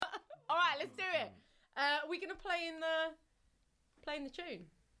let's do it. Are we gonna play in the tune?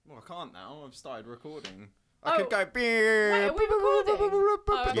 Well, I can't now. I've started recording. Oh. I could go. Wait, are we recording?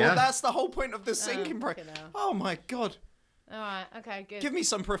 Oh, okay. Well, that's the whole point of the syncing break. fucking hell. Oh my god! All right. Okay. Good. Give me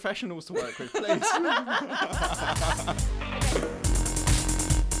some professionals to work with, please.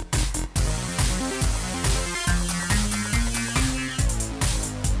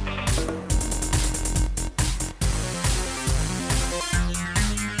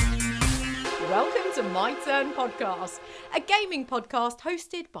 Welcome to My Turn Podcast, a gaming podcast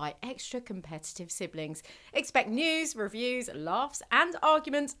hosted by extra competitive siblings. Expect news, reviews, laughs, and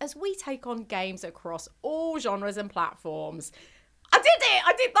arguments as we take on games across all genres and platforms. I did it!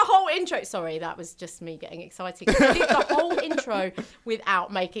 I did the whole intro. Sorry, that was just me getting excited. I did the whole intro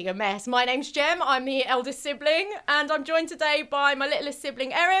without making a mess. My name's Jem, I'm the eldest sibling, and I'm joined today by my littlest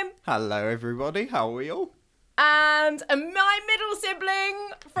sibling, Erin. Hello, everybody. How are we all? And my middle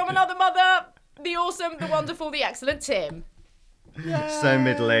sibling from another mother, the awesome, the wonderful, the excellent Tim. So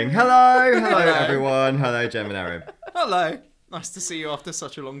middling. Hello everyone. Hello, Jem and Erin. Hello. Nice to see you after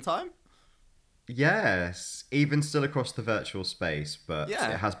such a long time. Yes, even still across the virtual space, but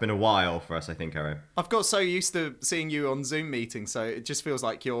Yeah. it has been a while for us, I think, Erin. I've got so used to seeing you on Zoom meetings, so it just feels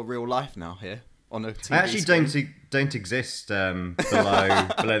like you're real life now here on a TV I actually screen. don't exist below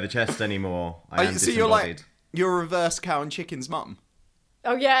the chest anymore. I am So you're like disembodied. you're reverse cow and chicken's mum.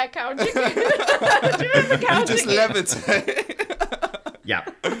 Oh yeah, cow and chicken. Do you remember cow You and just chicken? levitate. Yeah,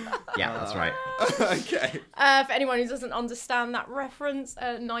 that's right. Okay. For anyone who doesn't understand that reference,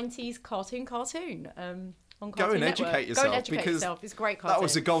 90s cartoon. On Cartoon Go and Network. educate yourself. Go and educate because yourself. It's a great cartoon. that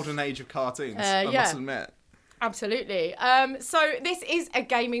was a golden age of cartoons, I yeah. must admit. Absolutely. So this is a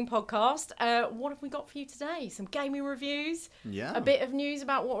gaming podcast. What have we got for you today? Some gaming reviews. Yeah. A bit of news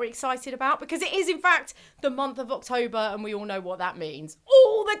about what we're excited about, because it is in fact the month of October, and we all know what that means.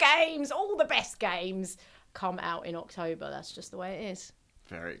 All the games, all the best games come out in October. That's just the way it is.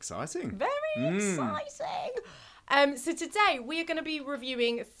 Very exciting. Very exciting. So today we are going to be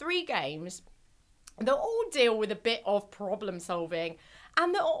reviewing 3 games that all deal with a bit of problem solving,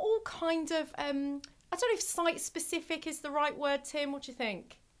 and that are all kind of I don't know if site specific is the right word, Tim. What do you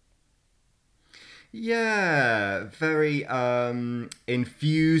think? Yeah, very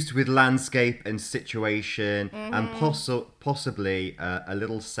infused with landscape and situation, and possibly a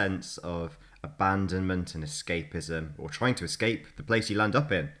little sense of abandonment and escapism, or trying to escape the place you land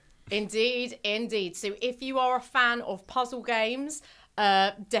up in. Indeed. So if you are a fan of puzzle games,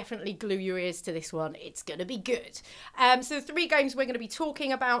 definitely glue your ears to this one. It's going to be good. So the 3 games we're going to be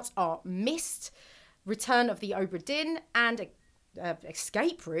talking about are Myst, Return of the Obra Dinn, and a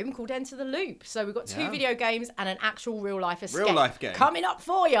escape room called Enter the Loop. So we've got 2 video games and an actual real-life escape Real life game. coming up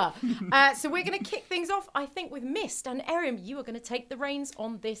for you. So we're going to kick things off, I think, with Myst. And Erin, you are going to take the reins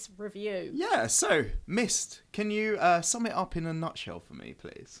on this review. Yeah, so, Myst, can you sum it up in a nutshell for me,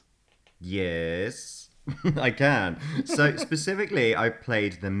 please? Yes, I can. So specifically, I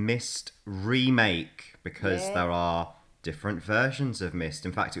played the Myst remake because there are different versions of Myst.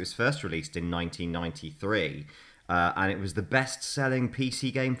 In fact, it was first released in 1993, and it was the best-selling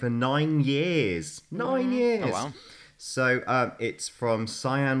PC game for 9 years. 9 years. Oh, wow. So it's from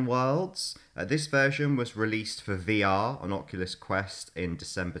Cyan Worlds. This version was released for VR on Oculus Quest in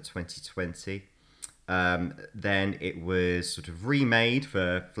December 2020. Then it was sort of remade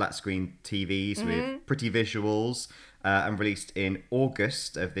for flat screen TVs with pretty visuals and released in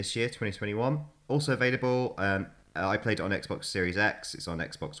August of this year, 2021. Also available, I played it on Xbox Series X. It's on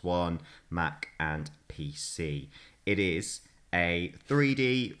Xbox One, Mac, and PC. It is a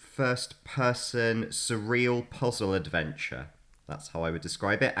 3D first-person surreal puzzle adventure. That's how I would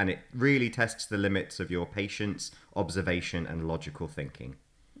describe it. And it really tests the limits of your patience, observation, and logical thinking.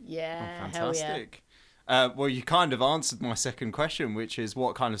 Yeah, Fantastic. Well, you kind of answered my second question, which is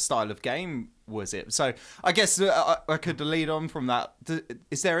what kind of style of game was it? So I guess I could lead on from that.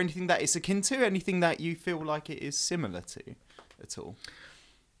 Is there anything that it's akin to? Anything that you feel like it is similar to at all?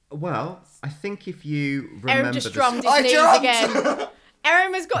 Well, I think if you remember... Erin just drummed his knees again.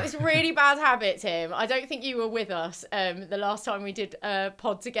 Erin has got this really bad habit, Tim. I don't think you were with us the last time we did a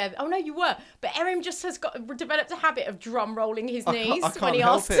pod together. Oh, no, you were. But Erin just has developed a habit of drum rolling his knees when he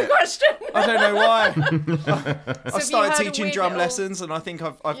asks a question. I don't know why. I've you started heard a teaching weird drum little- lessons, and I think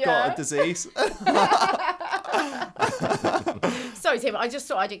I've got a disease. Sorry, Tim, I just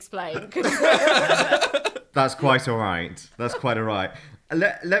thought I'd explain. That's quite all right. That's quite all right.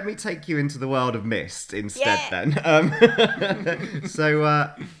 Let me take you into the world of Myst instead then.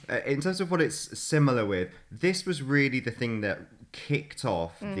 So in terms of what it's similar with, this was really the thing that kicked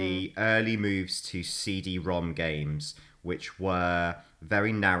off the early moves to CD-ROM games, which were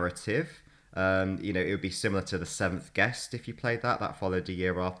very narrative, It would be similar to The Seventh Guest if you played that. That followed a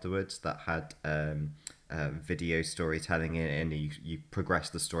year afterwards. That had video storytelling in it, and you progress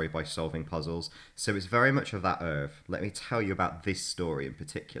the story by solving puzzles. So it's very much of that oeuvre. Let me tell you about this story in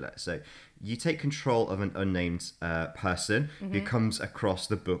particular. So you take control of an unnamed person who comes across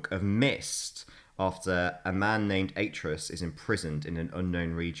the Book of Mist after a man named Atreus is imprisoned in an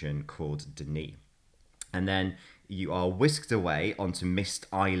unknown region called Denis. And then you are whisked away onto Mist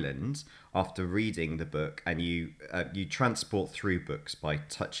Island after reading the book, and you transport through books by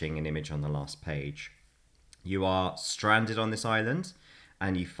touching an image on the last page. You are stranded on this island,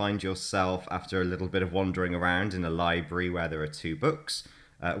 and you find yourself, after a little bit of wandering around, in a library where there are two books.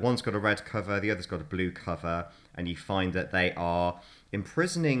 One's got a red cover, the other's got a blue cover, and you find that they are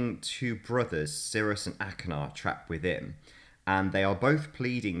imprisoning two brothers, Cyrus and Achenar, trapped within. And they are both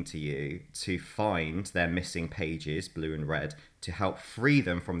pleading to you to find their missing pages, blue and red, to help free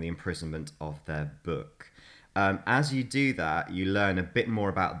them from the imprisonment of their book. As you do that, you learn a bit more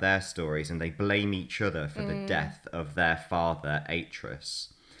about their stories, and they blame each other for the death of their father,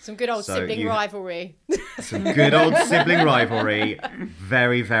 Atreus. Some good old sibling rivalry. Some good old sibling rivalry.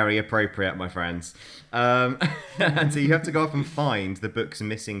 Very, very appropriate, my friends. And so you have to go off and find the book's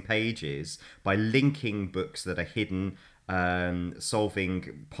missing pages by linking books that are hidden,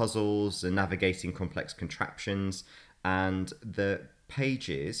 solving puzzles and navigating complex contraptions. And the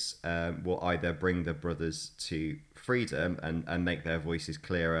pages will either bring the brothers to freedom and make their voices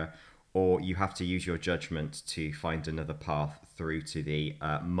clearer, or you have to use your judgment to find another path through to the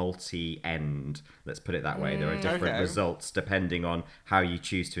multi-end. Let's put it that way. There are different results depending on how you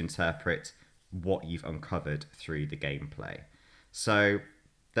choose to interpret what you've uncovered through the gameplay. So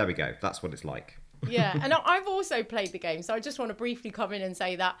there we go. That's what it's like. Yeah, and I've also played the game, so I just want to briefly come in and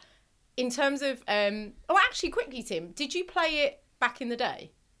say that in terms of... actually, quickly, Tim, did you play it back in the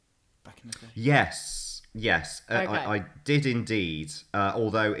day? Back in the day? Yes. Okay. I did indeed.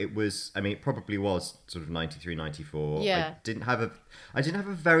 Although it was, it probably was sort of 93, 94. Yeah. I didn't have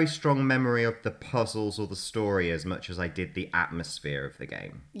a very strong memory of the puzzles or the story as much as I did the atmosphere of the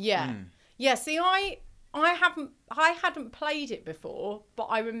game. Yeah. Yeah, see, I hadn't played it before, but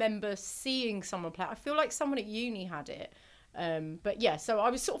I remember seeing someone play it. I feel like someone at uni had it. But yeah, so I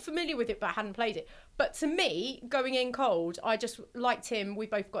was sort of familiar with it, but I hadn't played it. But to me, going in cold, I just, like Tim, we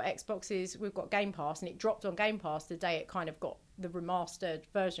both got Xboxes, we've got Game Pass, and it dropped on Game Pass the day it kind of got, the remastered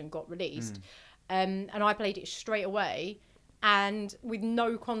version got released. And I played it straight away, and with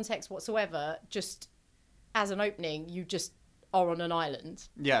no context whatsoever, just as an opening, you just are on an island.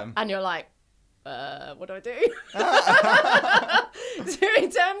 Yeah. And you're like, what do I do? So in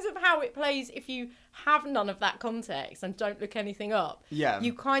terms of how it plays, if you have none of that context and don't look anything up,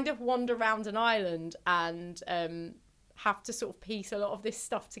 you kind of wander around an island and have to sort of piece a lot of this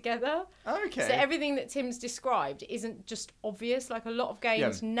stuff together. Okay. So everything that Tim's described isn't just obvious. Like a lot of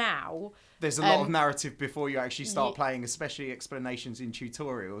games now... There's a lot of narrative before you actually start playing, especially explanations in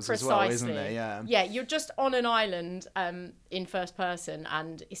tutorials as well, isn't there? Yeah. Yeah, you're just on an island in first person,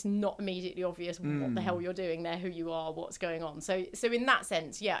 and it's not immediately obvious what the hell you're doing there, who you are, what's going on. So in that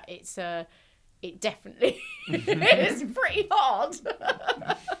sense, yeah, it definitely is pretty hard.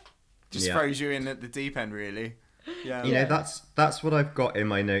 Just throws you in at the deep end, really. Yeah. You know, that's what I've got in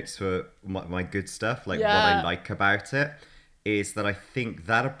my notes for my good stuff, like what I like about it. Is that I think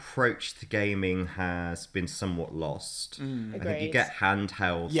that approach to gaming has been somewhat lost. I think you get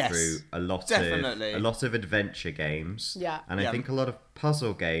handheld through a lot of adventure games. Yeah. And I think a lot of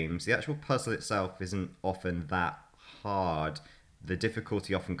puzzle games, the actual puzzle itself isn't often that hard. The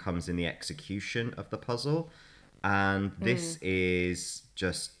difficulty often comes in the execution of the puzzle. And this is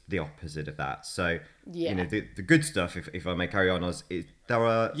just the opposite of that. So, you know, the good stuff, if I may carry on, is there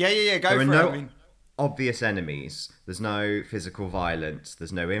are... Go for it. Obvious enemies. There's no physical violence.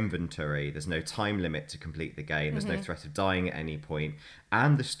 There's no inventory. There's no time limit to complete the game. There's no threat of dying at any point.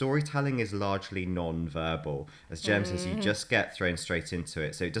 And the storytelling is largely non-verbal. As Jem says, you just get thrown straight into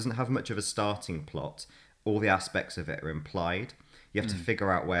it. So it doesn't have much of a starting plot. All the aspects of it are implied. You have to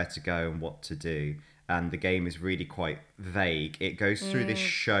figure out where to go and what to do. And the game is really quite vague. It goes through this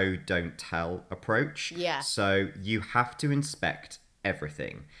show, don't tell approach. Yeah. So you have to inspect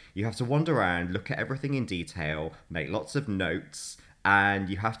everything. You have to wander around, look at everything in detail, make lots of notes, and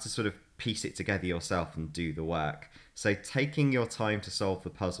you have to sort of piece it together yourself and do the work. So taking your time to solve the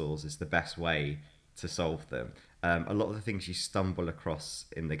puzzles is the best way to solve them. A lot of the things you stumble across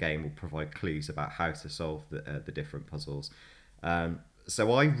in the game will provide clues about how to solve the different puzzles.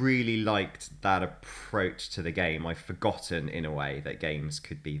 So I really liked that approach to the game. I've forgotten, in a way, that games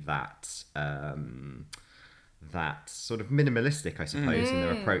could be that that sort of minimalistic, I suppose, in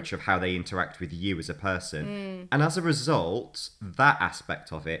their approach of how they interact with you as a person. And as a result, that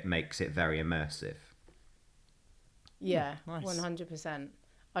aspect of it makes it very immersive. Yeah, Nice. 100%.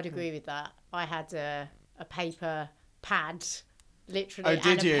 I'd agree with that. I had a paper pad, literally, Oh,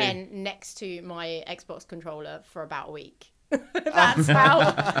 did and a you? pen next to my Xbox controller for about a week. That's how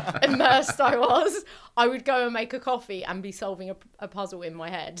immersed I was. I would go and make a coffee and be solving a puzzle in my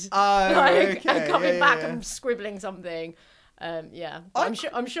head. Oh, like, okay. and coming Yeah, back yeah. and scribbling something. Yeah, but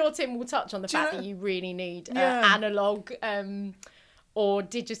I'm sure Tim will touch on the fact that you really need Yeah. analog or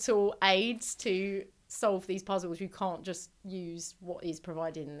digital aids to solve these puzzles. You can't just use what is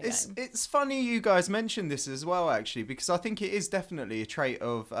provided in the game. It's funny you guys mentioned this as well, actually, because I think it is definitely a trait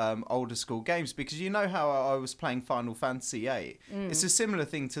of older school games, because you know how I was playing Final Fantasy VIII? It's a similar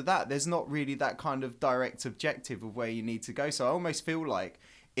thing to that. There's not really that kind of direct objective of where you need to go, so I almost feel like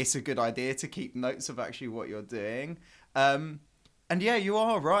it's a good idea to keep notes of actually what you're doing. And yeah, you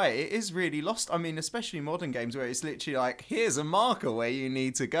are right. It is really lost. I mean, especially modern games where it's literally like, here's a marker where you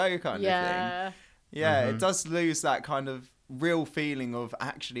need to go kind of thing. Yeah. Yeah, it does lose that kind of real feeling of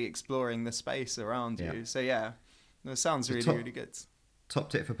actually exploring the space around Yeah. you. So yeah, that sounds really, top- really good. Top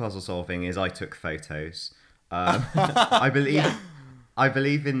tip for puzzle solving is I took photos. I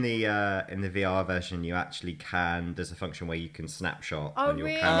believe in the VR version you actually can. There's a function where you can snapshot Oh, on your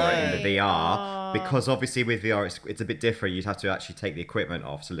really? camera in the VR Oh. because obviously with VR it's a bit different. You'd have to actually take the equipment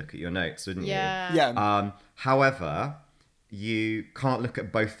off to look at your notes, wouldn't you? Yeah. Yeah. However, you can't look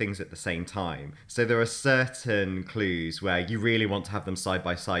at both things at the same time. So there are certain clues where you really want to have them side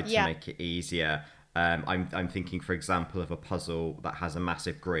by side to Yeah. make it easier. I'm thinking, for example, of a puzzle that has a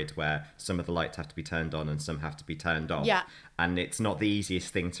massive grid where some of the lights have to be turned on and some have to be turned off. Yeah. And it's not the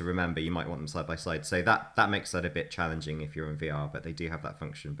easiest thing to remember. You might want them side by side. So that makes that a bit challenging if you're in VR, but they do have that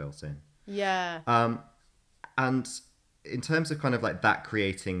function built in. Yeah. And in terms of kind of like that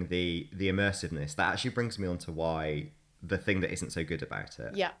creating the immersiveness, that actually brings me on to why the thing that isn't so good about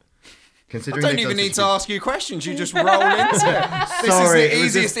it. Yeah. I Considering don't they've even done need such to a ask you questions. You just roll into it. This Sorry, is it the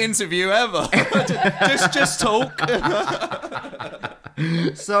was easiest interview ever. just talk.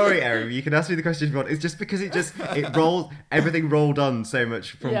 Sorry, Erin, you can ask me the question if you want. It's just because it rolled, everything rolled on so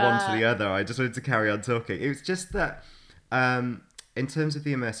much from one to the other. I just wanted to carry on talking. It was just that, in terms of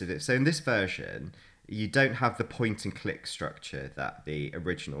the immersive, so in this version, you don't have the point and click structure that the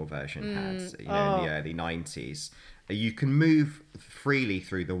original version had, in the early 90s. You can move freely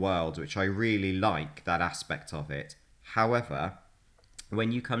through the world, which I really like, that aspect of it. However,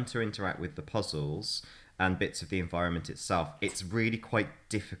 when you come to interact with the puzzles and bits of the environment itself, it's really quite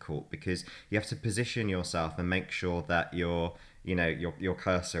difficult because you have to position yourself and make sure that your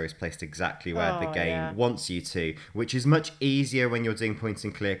cursor is placed exactly where the game wants you to, which is much easier when you're doing point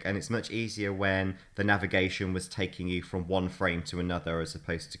and click, and it's much easier when the navigation was taking you from one frame to another as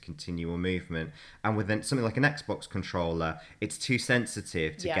opposed to continual movement. And with something like an Xbox controller, it's too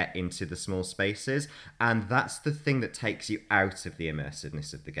sensitive to get into the small spaces, and that's the thing that takes you out of the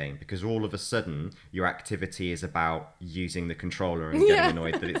immersiveness of the game, because all of a sudden your activity is about using the controller and getting annoyed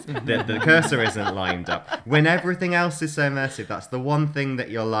that the cursor isn't lined up. When everything else is so immersive, that's the one thing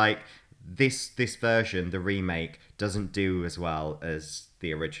that you're like, this version, the remake, doesn't do as well as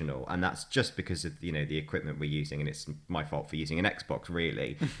the original, and that's just because of the equipment we're using, and it's my fault for using an Xbox,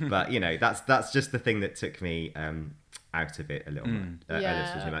 really. But that's just the thing that took me out of it a little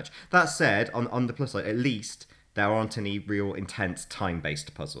too much. That said, on the plus side, at least there aren't any real intense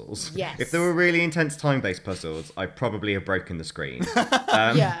time-based puzzles. Yes. If there were really intense time-based puzzles, I'd probably have broken the screen.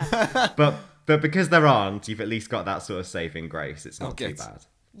 But because there aren't, you've at least got that sort of saving grace. It's not too bad.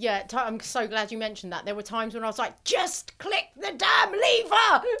 Yeah, I'm so glad you mentioned that. There were times when I was like, just click the damn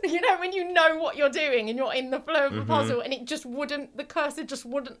lever! When you know what you're doing and you're in the flow of the puzzle, and the cursor just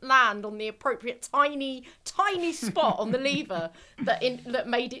wouldn't land on the appropriate tiny, tiny spot on the lever that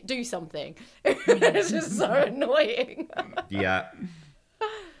made it do something. It's just so annoying. Yeah.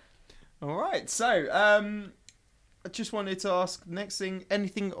 All right, so I just wanted to ask, next thing,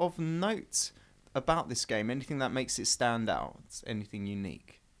 anything of note about this game? Anything that makes it stand out? Anything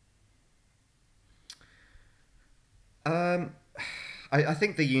unique? I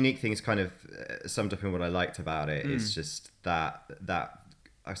think the unique thing is kind of summed up in what I liked about it. Is just that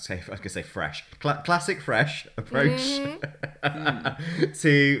I could say fresh, classic fresh approach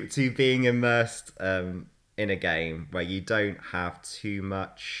to being immersed in a game where you don't have too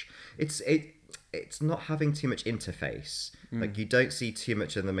much. It's not having too much interface. Like, you don't see too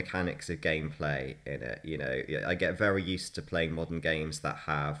much of the mechanics of gameplay in it. I get very used to playing modern games that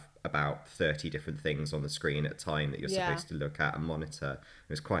have about 30 different things on the screen at a time that you're supposed to look at and monitor.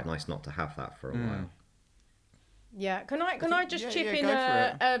 It was quite nice not to have that for a while. Yeah, can I just chip in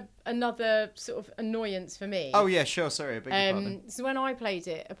go for another sort of annoyance for me? Oh yeah, sure. Sorry, I beg your pardon. So when I played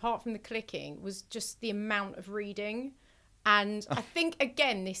it, apart from the clicking, was just the amount of reading, and I think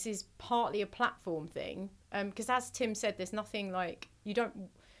again this is partly a platform thing, because as Tim said, there's nothing like you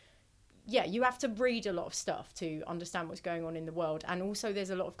have to read a lot of stuff to understand what's going on in the world, and also there's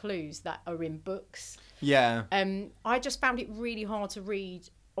a lot of clues that are in books. Yeah. I just found it really hard to read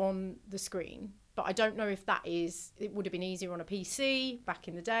on the screen. But I don't know if it would have been easier on a PC back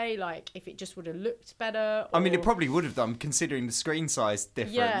in the day, like if it just would have looked better. I mean, it probably would have done, considering the screen size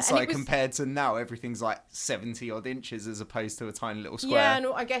difference. Yeah, compared to now, everything's like 70 odd inches as opposed to a tiny little square. Yeah, and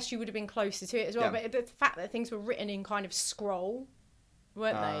I guess you would have been closer to it as well. Yeah. But the fact that things were written in kind of scroll,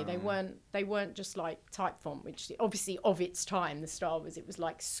 weren't they? They weren't just like type font, which obviously of its time, the style was. It was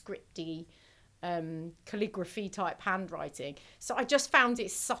like scripty. Calligraphy type handwriting, so I just found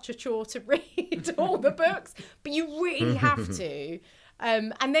it such a chore to read all the books, but you really have to,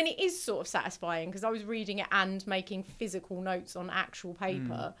 and then it is sort of satisfying because I was reading it and making physical notes on actual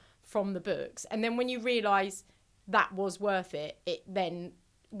paper from the books, and then when you realise that was worth it, it then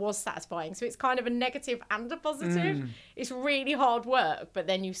was satisfying. So it's kind of a negative and a positive. It's really hard work, but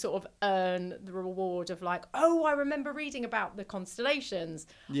then you sort of earn the reward of like, oh, I remember reading about the constellations.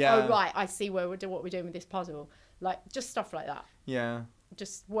 Yeah. Oh, right, I see what we're doing with this puzzle. Like, just stuff like that. Yeah.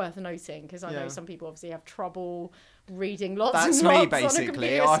 Just worth noting, because I Yeah. know some people obviously have trouble reading lots That's and me, lots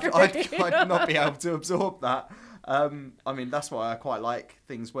basically. on a computer screen. I'd not be able to absorb that. I mean, that's why I quite like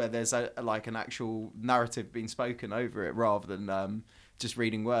things where there's like an actual narrative being spoken over it rather than just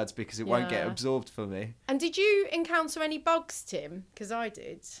reading words, because it won't get Yeah. absorbed for me. And did you encounter any bugs, Tim? Because I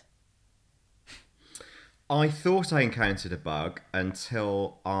did. I thought I encountered a bug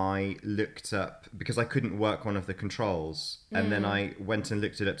until I looked up, because I couldn't work one of the controls. And then I went and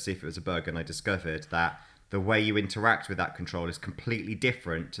looked it up to see if it was a bug, and I discovered that the way you interact with that control is completely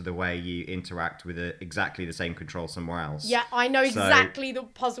different to the way you interact with exactly the same control somewhere else. Yeah, I know exactly the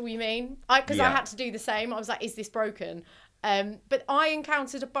puzzle you mean. Because I Yeah. had to do the same. I was like, is this broken? But I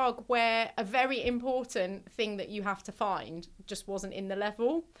encountered a bug where a very important thing that you have to find just wasn't in the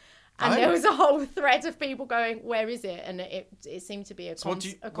level. And there was a whole thread of people going, where is it? And it seemed to be a So what do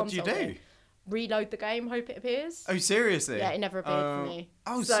you console do? thing. Reload the game, hope it appears. Oh, seriously? Yeah, it never appeared for me.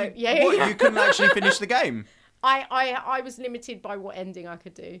 Oh, So, so yeah. you couldn't actually finish the game? I was limited by what ending I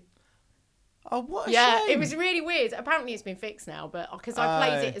could do. Oh, what a Yeah, shame. it was really weird. Apparently it's been fixed now, but because I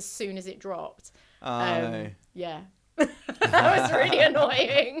played it as soon as it dropped. Yeah. That was really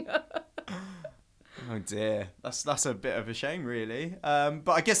annoying. Oh dear, that's a bit of a shame, really.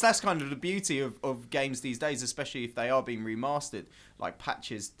 But I guess that's kind of the beauty of games these days, especially if they are being remastered. Like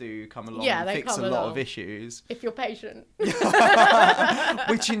patches do come along and they fix come a lot along. of issues. If you're patient.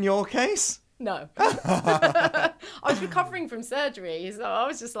 Which in your case? No. I was recovering from surgery, so I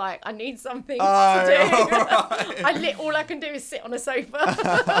was just like, I need something to do. Right. All I can do is sit on a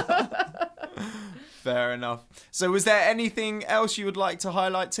sofa. Fair enough. So was there anything else you would like to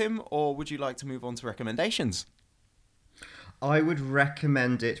highlight, Tim, or would you like to move on to recommendations? I would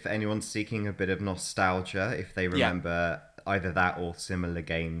recommend it for anyone seeking a bit of nostalgia if they remember either that or similar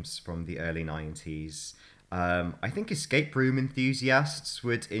games from the early 90s. I think escape room enthusiasts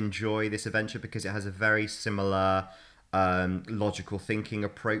would enjoy this adventure because it has a very similar logical thinking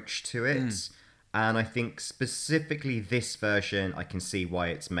approach to it. And I think specifically this version, I can see why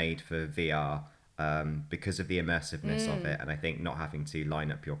it's made for VR. Because of the immersiveness of it, and I think not having to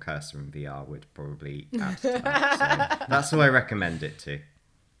line up your cursor in VR would probably add to that. So that's who I recommend it to.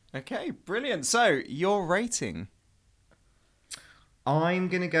 Okay, brilliant. So, your rating? I'm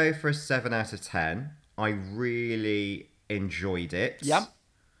going to go for a 7 out of 10. I really enjoyed it. Yep.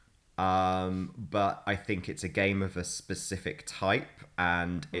 But I think it's a game of a specific type,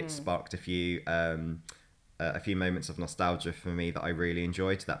 and it sparked a few moments of nostalgia for me that I really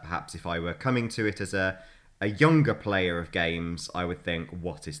enjoyed, that perhaps if I were coming to it as a younger player of games, I would think,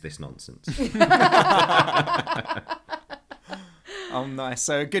 what is this nonsense? Oh, nice.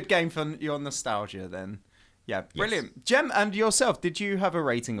 So a good game for your nostalgia then. Yeah, brilliant. Yes. Jem, and yourself, did you have a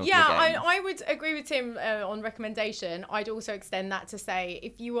rating of the game? Yeah, I would agree with Tim on recommendation. I'd also extend that to say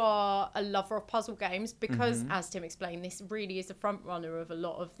if you are a lover of puzzle games, because as Tim explained, this really is a front runner of a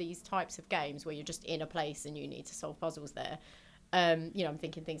lot of these types of games where you're just in a place and you need to solve puzzles there. I'm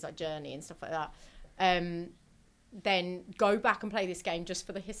thinking things like Journey and stuff like that. Then go back and play this game just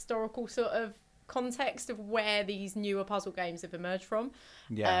for the historical sort of context of where these newer puzzle games have emerged from,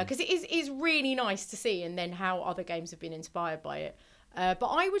 because it is really nice to see, and then how other games have been inspired by it. But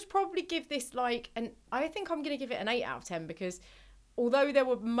I would probably give this I think I'm going to give it an 8 out of 10 because although there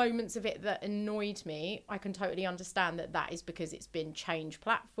were moments of it that annoyed me, I can totally understand that is because it's been changed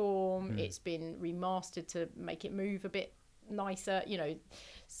platform, it's been remastered to make it move a bit nicer,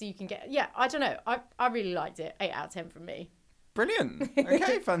 so you can get, I don't know. I really liked it. 8 out of 10 from me. Brilliant.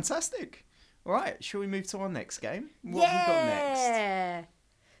 Okay, fantastic. All right, shall we move to our next game? What have we got next?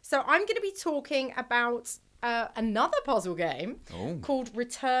 So I'm going to be talking about another puzzle game called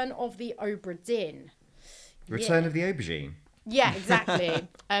Return of the Obra Dinn. Return of the Aubergine. Yeah, exactly.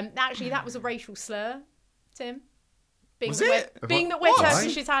 Actually, that was a racial slur, Tim. Being Was that it? Being that we're What?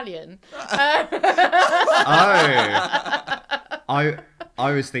 Turkish Italian. I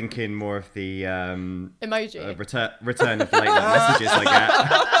was thinking more of the Emoji. return of late night messages I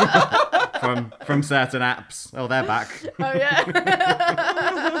get from certain apps. Oh, they're back. Oh, yeah.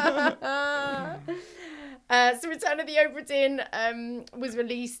 So Return of the Obra Dinn was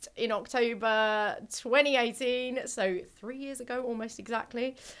released in October 2018, so 3 years ago, almost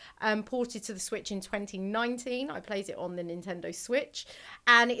exactly. Ported to the Switch in 2019. I played it on the Nintendo Switch.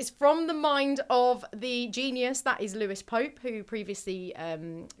 And it's from the mind of the genius that is Lewis Pope, who previously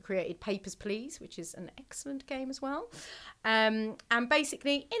created Papers, Please, which is an excellent game as well. And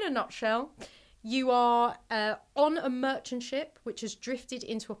basically, in a nutshell, you are on a merchant ship which has drifted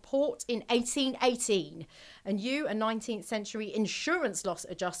into a port in 1818, and you, a 19th century insurance loss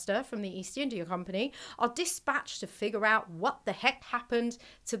adjuster from the East India Company, are dispatched to figure out what the heck happened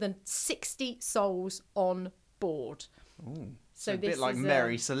to the 60 souls on board. Ooh, So a this bit like is,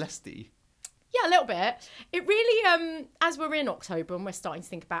 Mary Celeste. Yeah, a little bit. It really, as we're in October and we're starting to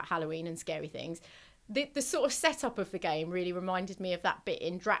think about Halloween and scary things, the sort of setup of the game really reminded me of that bit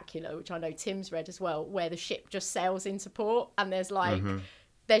in Dracula, which I know Tim's read as well, where the ship just sails into port and there's like,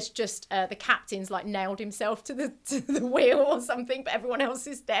 there's just the captain's like nailed himself to the wheel or something, but everyone else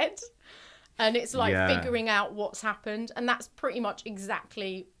is dead. And it's like figuring out what's happened. And that's pretty much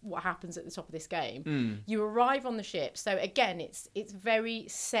exactly what happens at the top of this game. You arrive on the ship. So again, it's very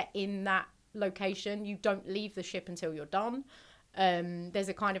set in that location. You don't leave the ship until you're done. There's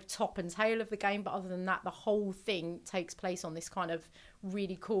a kind of top and tail of the game, but other than that, the whole thing takes place on this kind of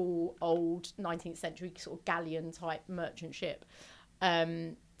really cool old 19th century sort of galleon type merchant ship.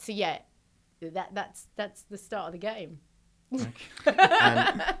 So yeah, that's the start of the game.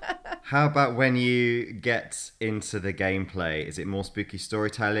 And how about when you get into the gameplay? Is it more spooky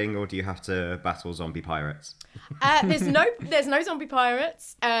storytelling, or do you have to battle zombie pirates? There's no zombie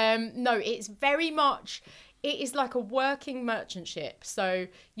pirates. No, it's very much. It is like a working merchant ship. So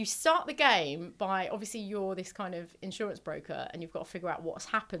you start the game by, obviously you're this kind of insurance broker and you've got to figure out what's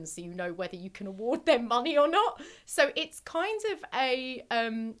happened so you know whether you can award them money or not. So it's kind of a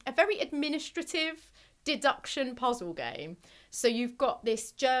very administrative deduction puzzle game. So you've got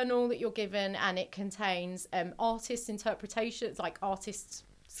this journal that you're given and it contains artist interpretations, like artist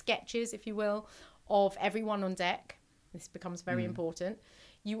sketches, if you will, of everyone on deck. This becomes very important.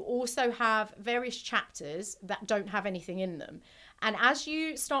 You also have various chapters that don't have anything in them. And as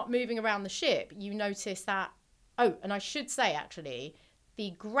you start moving around the ship, you notice that, and I should say actually,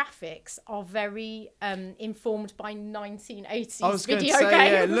 the graphics are very informed by 1980s I was going to video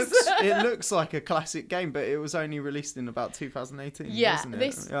say, games. it looks like a classic game, but it was only released in about 2018. Yeah, wasn't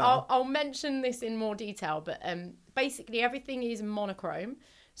it? I'll mention this in more detail, but basically everything is monochrome.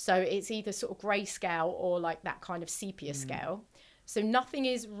 So it's either sort of grayscale or like that kind of sepia scale. So nothing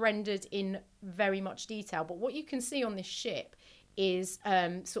is rendered in very much detail. But what you can see on this ship is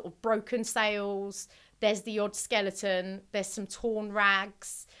sort of broken sails. There's the odd skeleton. There's some torn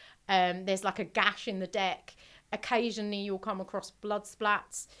rags. There's like a gash in the deck. Occasionally you'll come across blood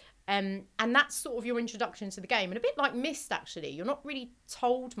splats. And that's sort of your introduction to the game. And a bit like Myst, actually. You're not really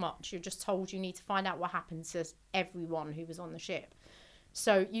told much. You're just told you need to find out what happened to everyone who was on the ship.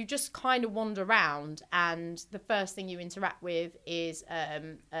 So you just kind of wander around, and the first thing you interact with is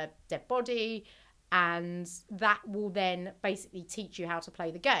a dead body, and that will then basically teach you how to play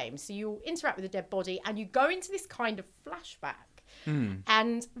the game. So you'll interact with a dead body, and you go into this kind of flashback.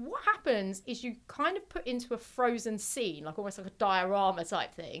 And what happens is you kind of put into a frozen scene, like almost like a diorama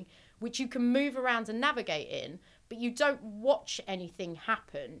type thing, which you can move around and navigate in, but you don't watch anything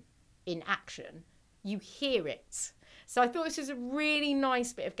happen in action. You hear it. So I thought this was a really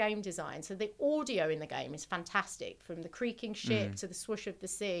nice bit of game design. So the audio in the game is fantastic, from the creaking ship to the swoosh of the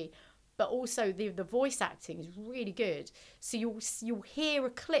sea, but also the voice acting is really good. So you'll hear a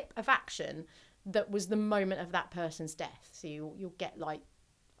clip of action that was the moment of that person's death. So you'll get like,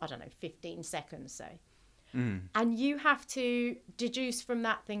 I don't know, 15 seconds, say. And you have to deduce from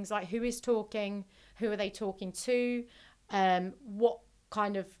that things like who is talking, who are they talking to, what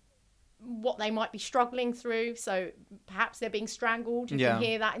kind of what they might be struggling through. So perhaps they're being strangled. You can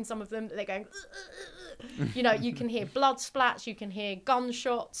hear that in some of them. They're going, you know, you can hear blood splats. You can hear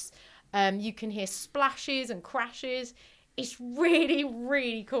gunshots. You can hear splashes and crashes. It's really,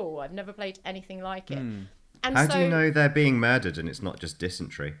 really cool. I've never played anything like it. And How do you know they're being murdered and it's not just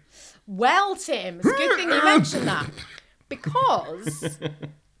dysentery? Well, Tim, it's a good thing you mentioned that. Because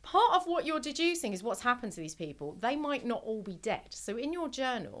part of what you're deducing is what's happened to these people. They might not all be dead. So in your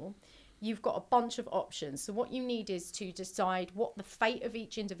journal, you've got a bunch of options. So what you need is to decide what the fate of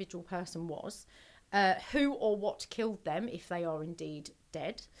each individual person was, who or what killed them, if they are indeed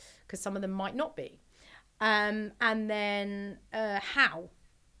dead, because some of them might not be. And then how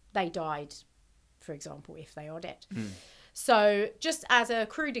they died, for example, if they are dead. So just as a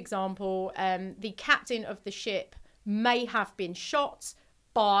crude example, the captain of the ship may have been shot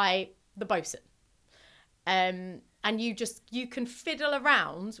by the bosun. And you can fiddle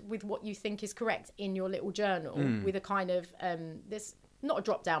around with what you think is correct in your little journal with a kind of, there's not a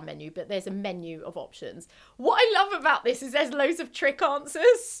drop down menu, but there's a menu of options. What I love about this is there's loads of trick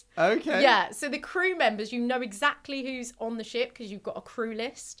answers. Okay. Yeah. So the crew members, you know exactly who's on the ship because you've got a crew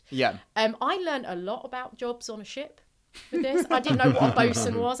list. Yeah. I learned a lot about jobs on a ship with this. I didn't know what a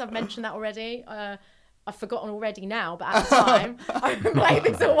bosun was. I've mentioned that already. I've forgotten already now, but at the time, I played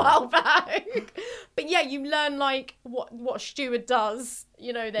this a while back. But yeah, you learn like what a steward does.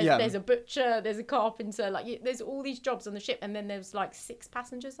 You know, there's a butcher, there's a carpenter, like there's all these jobs on the ship, and then there's like 6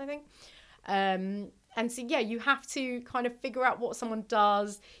 passengers, I think. And so, yeah, you have to kind of figure out what someone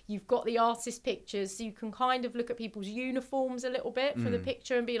does. You've got the artist pictures, so you can kind of look at people's uniforms a little bit for the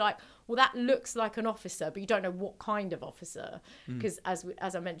picture and be like, well, that looks like an officer, but you don't know what kind of officer. Because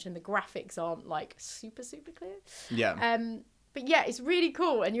as I mentioned, the graphics aren't like super, super clear. Yeah. But yeah, it's really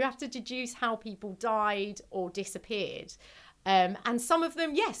cool. And you have to deduce how people died or disappeared. And some of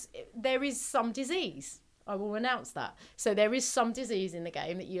them, yes, there is some disease. I will announce that. So there is some disease in the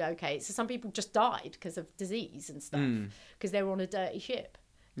game that so some people just died because of disease and stuff because they were on a dirty ship.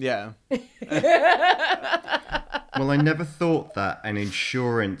 Yeah. Well, I never thought that an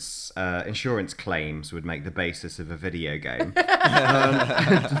insurance claims would make the basis of a video game.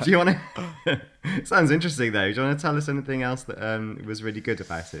 Do you want to? Sounds interesting though. Do you want to tell us anything else that was really good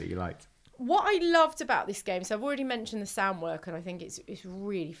about it that you liked? What I loved about this game, so I've already mentioned the sound work, and I think it's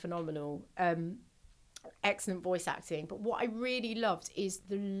really phenomenal. Excellent voice acting, but what I really loved is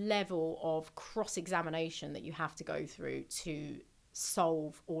the level of cross-examination that you have to go through to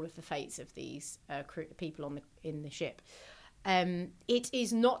solve all of the fates of these people in the ship. It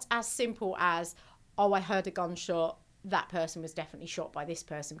is not as simple as, I heard a gunshot, that person was definitely shot by this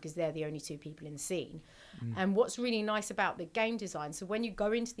person because they're the only 2 people in the scene. And what's really nice about the game design, so when you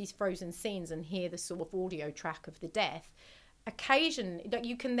go into these frozen scenes and hear the sort of audio track of the death, occasionally that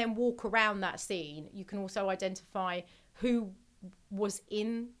you can then walk around that scene. You can also identify who was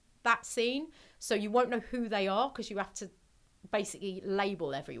in that scene, so you won't know who they are because you have to basically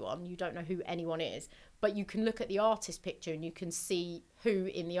label everyone. You don't know who anyone is, but you can look at the artist picture and you can see who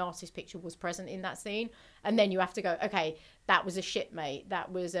in the artist picture was present in that scene, and then you have to go, okay, that was a shipmate,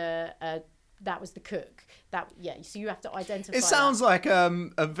 that was that was the cook, so you have to identify. It sounds like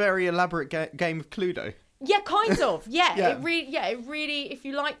a very elaborate game of Cluedo. Yeah, kind of. Yeah. It really. If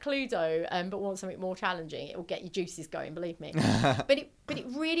you like Cluedo, but want something more challenging, it will get your juices going. Believe me. But it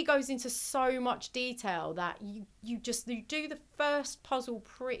really goes into so much detail that you do the first puzzle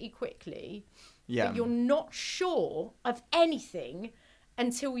pretty quickly. Yeah. But you're not sure of anything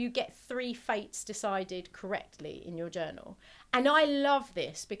until you get 3 fates decided correctly in your journal. And I love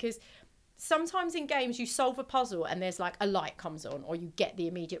this because sometimes in games you solve a puzzle and there's like a light comes on, or you get the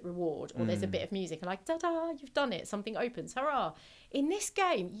immediate reward, or there's a bit of music and like, da-da, you've done it, something opens, hurrah. In this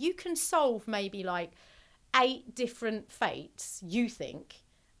game, you can solve maybe like 8 different fates, you think,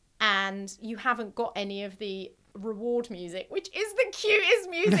 and you haven't got any of the reward music, which is the cutest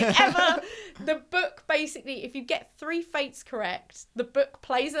music ever. The book, basically, if you get 3 fates correct, the book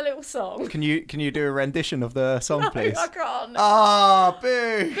plays a little song. Can you do a rendition of the song, please? I can't. Ah,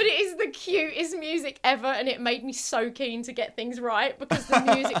 boo! But it is the cutest music ever, and it made me so keen to get things right because the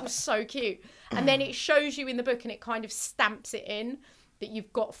music was so cute. And then it shows you in the book, and it kind of stamps it in that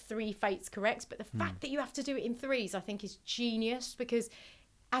you've got 3 fates correct. But the fact that you have to do it in 3s, I think, is genius, because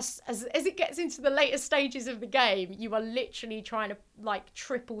as it gets into the later stages of the game, you are literally trying to like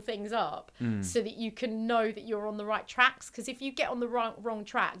triple things up so that you can know that you're on the right tracks. Because if you get on the wrong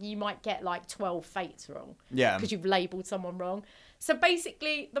track, you might get like 12 fates wrong. Yeah. Because you've labelled someone wrong. So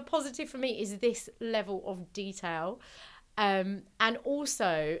basically, the positive for me is this level of detail. And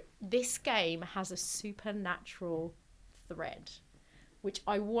also, this game has a supernatural thread. which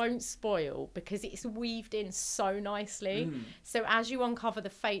I won't spoil because it's weaved in so nicely. So as you uncover the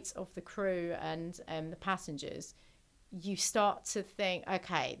fates of the crew and the passengers, you start to think,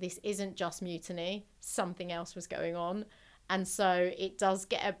 okay, this isn't just mutiny, something else was going on. And so it does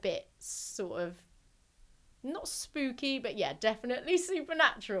get a bit sort of, not spooky, but yeah, definitely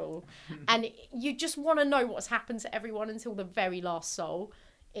supernatural. And you just want to know what's happened to everyone until the very last soul.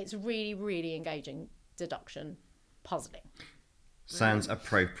 It's really, really engaging deduction puzzling. Sounds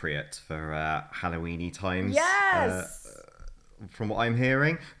appropriate for Halloweeny times. Yes! From what I'm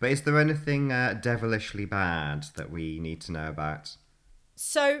hearing. But is there anything devilishly bad that we need to know about?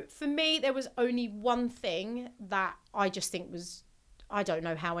 So for me, there was only one thing that I just think was, I don't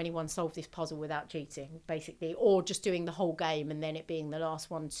know how anyone solved this puzzle without cheating, basically, or just doing the whole game and then it being the last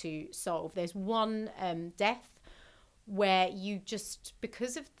one to solve. There's one death where you just,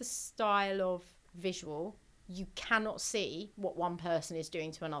 because of the style of visual, you cannot see what one person is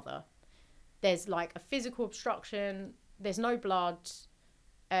doing to another. There's like a physical obstruction, there's no blood,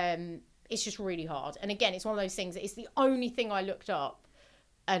 it's just really hard. And again, it's one of those things, it's the only thing I looked up,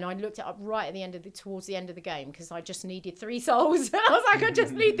 and I looked it up right at the end of towards the end of the game, because I just needed 3 souls. And I was like, I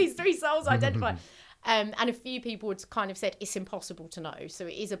just need these 3 souls identified. And a few people had kind of said it's impossible to know. So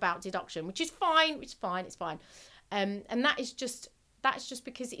it is about deduction, which is fine, it's fine. And that's just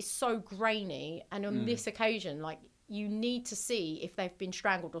because it's so grainy. And on this occasion, like, you need to see if they've been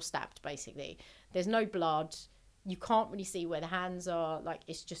strangled or stabbed, basically. There's no blood. You can't really see where the hands are. Like,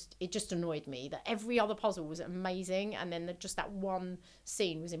 it just annoyed me that every other puzzle was amazing, and then just that one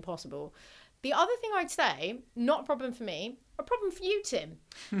scene was impossible. The other thing I'd say, not a problem for me, a problem for you, Tim.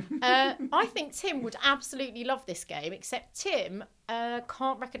 I think Tim would absolutely love this game, except Tim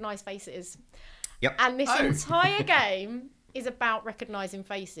can't recognise faces. Yep. And this entire game is about recognising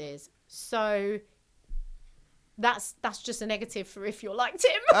faces. So that's just a negative for if you're like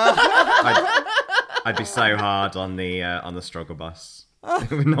Tim. I'd be so hard on the struggle bus.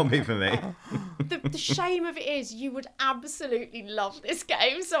 It would not be for me. The shame of it is you would absolutely love this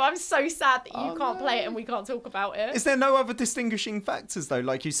game. So I'm so sad that you can't play it and we can't talk about it. Is there no other distinguishing factors though,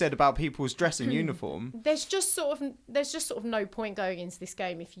 like you said about people's dress and uniform? There's just sort of no point going into this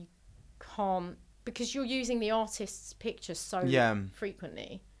game if you can't, because you're using the artist's picture so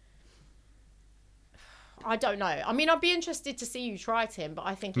frequently. I don't know. I mean, I'd be interested to see you try, Tim, but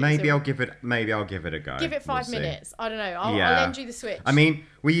I think maybe I'll give it a go. Give it 5 minutes. I don't know. I'll lend you the Switch. I mean,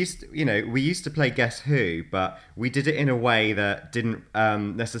 we used to play Guess Who, but we did it in a way that didn't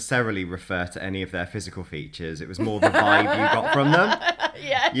necessarily refer to any of their physical features. It was more the vibe you got from them.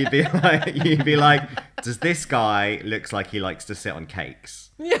 Yeah. You'd be like, does this guy looks like he likes to sit on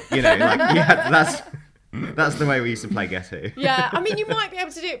cakes? That's the way we used to play Guess Who. Yeah, I mean, you might be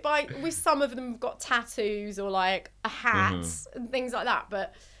able to do it with some of them have got tattoos or like a hat and things like that,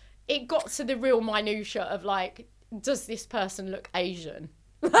 but it got to the real minutiae of like, does this person look Asian?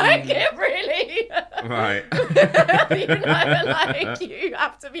 Like, it really... Right. You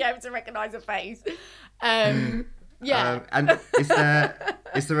have to be able to recognise a face. Yeah. And is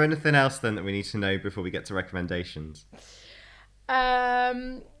there anything else then that we need to know before we get to recommendations?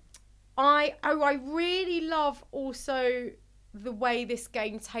 I really love also the way this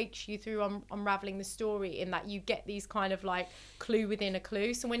game takes you through unraveling the story, in that you get these kind of like clue within a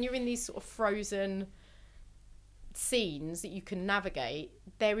clue. So when you're in these sort of frozen scenes that you can navigate,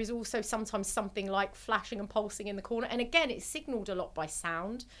 there is also sometimes something like flashing and pulsing in the corner. And again, it's signalled a lot by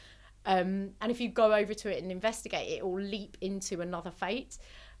sound. And if you go over to it and investigate, it will leap into another fate.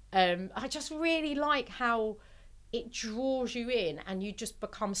 I just really like how it draws you in and you just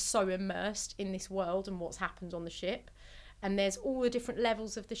become so immersed in this world and what's happened on the ship. And there's all the different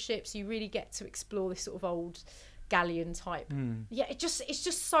levels of the ship, so you really get to explore this sort of old galleon type. Yeah, it's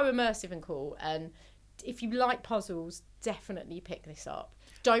just so immersive and cool. And if you like puzzles, definitely pick this up.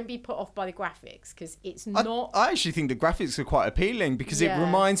 Don't be put off by the graphics, because it's not... I actually think the graphics are quite appealing, because it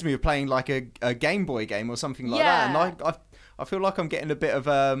reminds me of playing like a Game Boy game or something like that. And I feel like I'm getting a bit of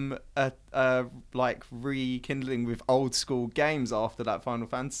like rekindling with old school games after that Final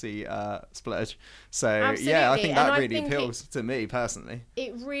Fantasy splurge. So Absolutely. Yeah, I think that really think appeals to me personally.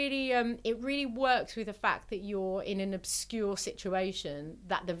 It really works with the fact that you're in an obscure situation,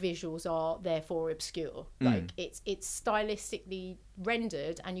 that the visuals are therefore obscure. Like it's stylistically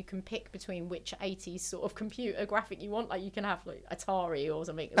rendered, and you can pick between which 80s sort of computer graphic you want. Like you can have like Atari or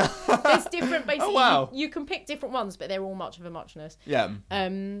something. Like, there's different basically. Oh, wow. You can pick different ones, but they're all much of a muchness. Yeah.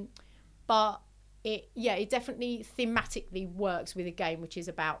 But it definitely thematically works with a game which is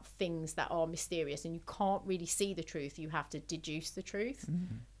about things that are mysterious and you can't really see the truth. You have to deduce the truth.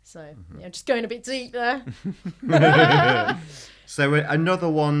 So just going a bit deep there. So another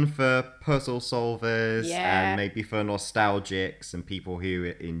one for puzzle solvers Yeah. and maybe for nostalgics and people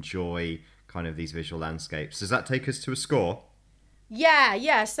who enjoy kind of these visual landscapes. Does that take us to a score?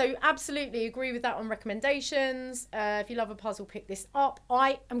 Yeah. So absolutely agree with that on recommendations. If you love a puzzle, pick this up.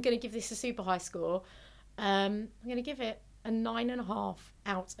 I am going to give this a super high score. I'm going to give it a 9.5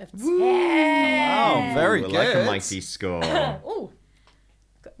 out of 10. Wow, very Ooh, good. Like a mighty score. Oh,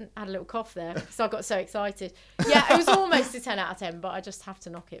 had a little cough there because I got so excited. Yeah, it was almost a 10 out of 10, but I just have to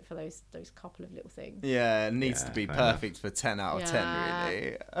knock it for those couple of little things. Yeah, it needs to be fair perfect for 10 out of 10, Yeah.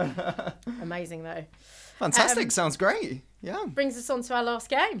 really. Amazing though. Fantastic, sounds great. Yeah. Brings us on to our last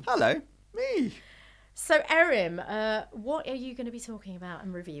game. Hello, me. So, Erin, what are you going to be talking about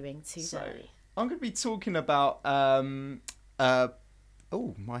and reviewing today? So, I'm going to be talking about... oh,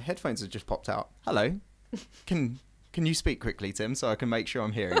 my headphones have just popped out. Hello. Can you speak quickly, Tim, so I can make sure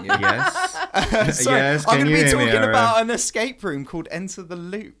I'm hearing you? Yes. So, Yes, I'm can going to you be hear me, talking Aaron? about an escape room called Enter the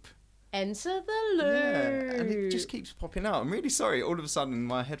Loop. Enter the Loop. Yeah, and it just keeps popping out. I'm really sorry. All of a sudden,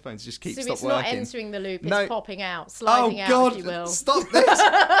 my headphones just keep So stop it's working. not entering the loop, it's No. popping out, sliding Oh out, God! if you will. Stop this!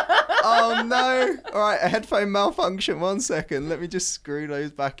 Oh no! All right, a headphone malfunction. 1 second. Let me just screw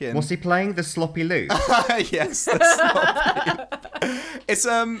those back in. Was he playing the sloppy loop? Yes, that's not It's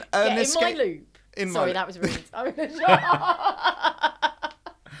an Get in escape. my loop. In Sorry, my- that was rude.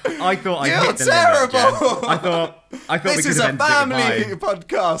 I thought I You're hit the terrible! limit, Jen. I thought This we could is a have ended it family goodbye.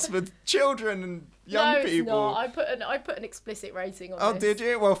 podcast for children and young No, it's people. not. I put an explicit rating on Oh, this. did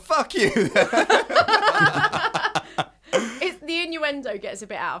you? Well, fuck you. Then. The innuendo gets a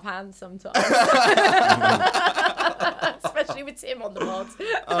bit out of hand sometimes. Especially with Tim on the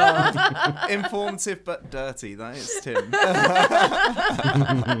pod. Informative but dirty. That is Tim.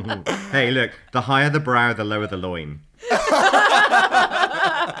 Hey, look, the higher the brow, the lower the loin.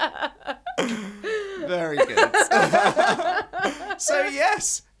 Very good. So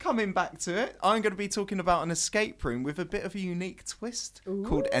yes, coming back to it, I'm going to be talking about an escape room with a bit of a unique twist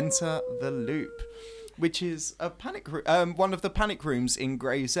called Enter the Loop, which is a one of the panic rooms in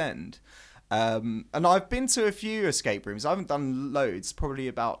Gravesend. And I've been to a few escape rooms. I haven't done loads, probably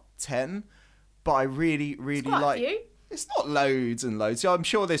about 10, but I really Quite like. a few. It's not loads and loads. I'm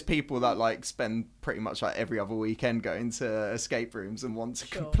sure there's people that like spend pretty much like every other weekend going to escape rooms and want to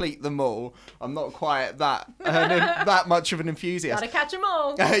complete them all. I'm not quite that much of an enthusiast. Gotta catch them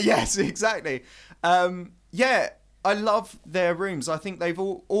all. Yes, exactly. Yeah, I love their rooms. I think they've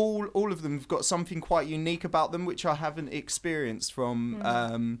all of them have got something quite unique about them, which I haven't experienced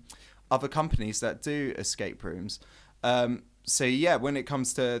from other companies that do escape rooms. So yeah, when it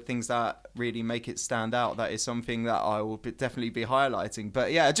comes to things that really make it stand out, that is something that I will definitely be highlighting.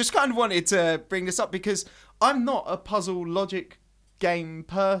 But yeah, I just kind of wanted to bring this up because I'm not a puzzle logic game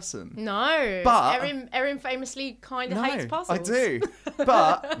person. No, But- Erin famously kind of hates puzzles. I do.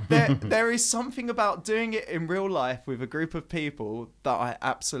 But there is something about doing it in real life with a group of people that I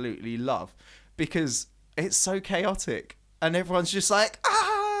absolutely love because it's so chaotic and everyone's just like,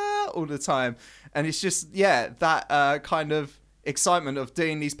 all the time. And it's just, that kind of excitement of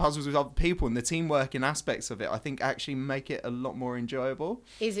doing these puzzles with other people and the team working aspects of it, I think actually make it a lot more enjoyable.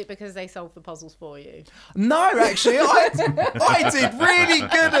 Is it because they solve the puzzles for you? No, actually, I did really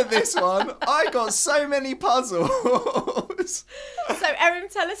good at this one. I got so many puzzles. So, Erin,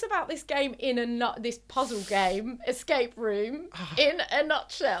 tell us about this game this puzzle game, escape room, in a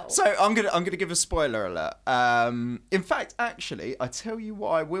nutshell. So I'm gonna give a spoiler alert. In fact, actually, I tell you what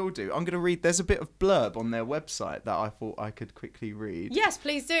I will do. I'm gonna read. There's a bit of blurb on their website that I thought I could quickly read. Yes,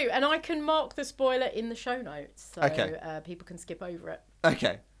 please do. And I can mark the spoiler in the show notes so Okay. People can skip over it.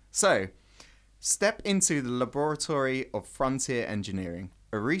 Okay, so step into the laboratory of Frontier Engineering,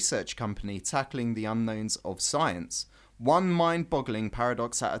 a research company tackling the unknowns of science, one mind-boggling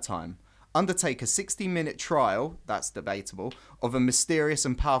paradox at a time. Undertake a 60-minute trial, that's debatable, of a mysterious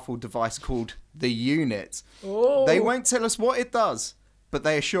and powerful device called the Unit. Oh. They won't tell us what it does, but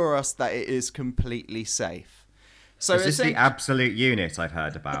they assure us that it is completely safe. So Is this the essen- absolute unit I've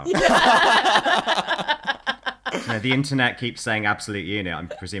heard about? No, the internet keeps saying absolute unit. I'm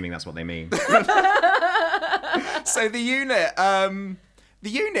presuming that's what they mean. So the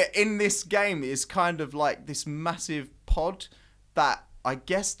unit in this game is kind of like this massive pod that I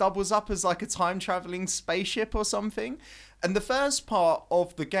guess doubles up as like a time traveling spaceship or something. And the first part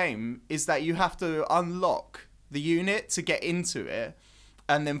of the game is that you have to unlock the unit to get into it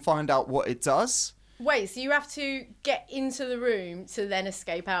and then find out what it does. Wait, so you have to get into the room to then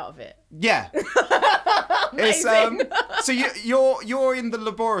escape out of it? Yeah. It's so you're in the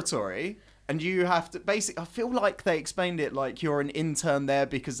laboratory and you have to basically, I feel like they explained it like you're an intern there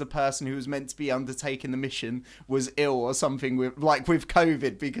because the person who was meant to be undertaking the mission was ill or something with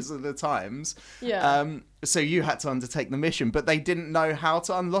COVID because of the times. Yeah. So you had to undertake the mission, but they didn't know how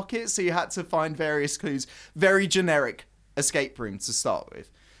to unlock it, so you had to find various clues. Very generic escape room to start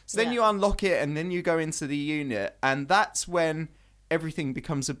with. So then you unlock it and then you go into the unit, and that's when everything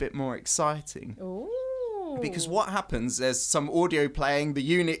becomes a bit more exciting. Ooh. Because what happens, there's some audio playing, the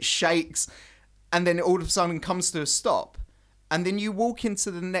unit shakes, and then it all of a sudden comes to a stop. And then you walk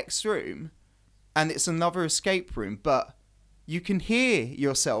into the next room, and it's another escape room, but you can hear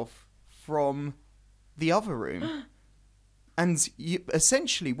yourself from the other room. And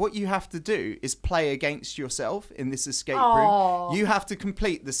essentially what you have to do is play against yourself in this escape room. You have to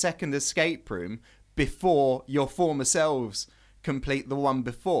complete the second escape room before your former selves complete the one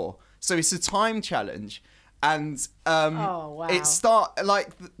before. So it's a time challenge. And it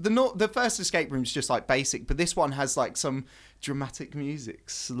the first escape room is just like basic, but this one has like some dramatic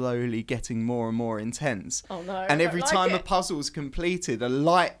music slowly getting more and more intense. Oh no! And every time a puzzle is completed, a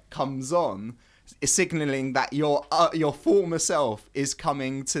light comes on, signaling that your former self is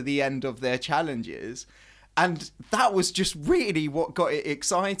coming to the end of their challenges. And that was just really what got it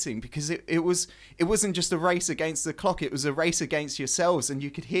exciting, because it wasn't just a race against the clock, it was a race against yourselves, and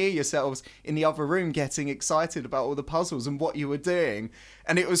you could hear yourselves in the other room getting excited about all the puzzles and what you were doing.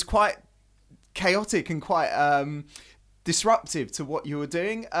 And it was quite chaotic and quite disruptive to what you were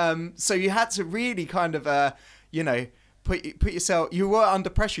doing. So you had to really kind of, put yourself, you were under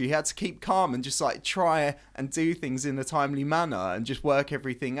pressure. You had to keep calm and just like try and do things in a timely manner and just work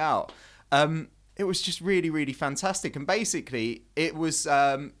everything out. It was just really, really fantastic. And basically, it was,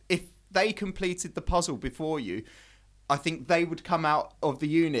 if they completed the puzzle before you, I think they would come out of the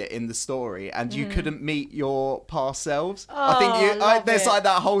unit in the story, and you couldn't meet your past selves. I think there's like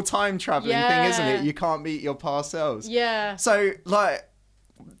that whole time traveling thing, isn't it? You can't meet your past selves. Yeah. So like,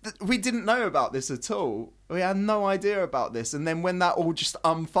 we didn't know about this at all. We had no idea about this. And then when that all just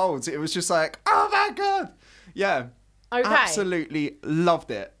unfolds, it was just like, oh my God. Yeah. Okay. Absolutely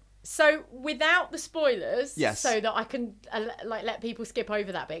loved it. So without the spoilers, yes, so that I can let people skip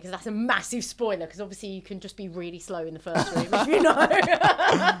over that bit, because that's a massive spoiler, because obviously you can just be really slow in the first room if you know.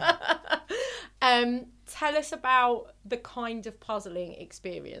 Tell us about the kind of puzzling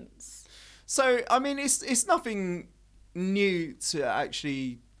experience. So, I mean, it's nothing new to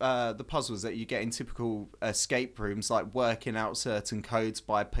actually the puzzles that you get in typical escape rooms, like working out certain codes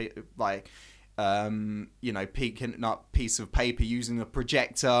by picking up a piece of paper, using a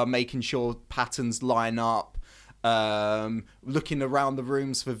projector, making sure patterns line up, looking around the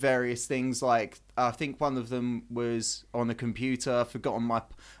rooms for various things. Like, I think one of them was on a computer. I've forgotten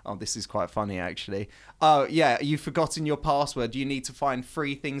this is quite funny, actually. Oh, yeah, you've forgotten your password. You need to find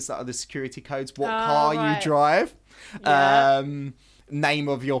 3 things that are the security codes. What car you drive, name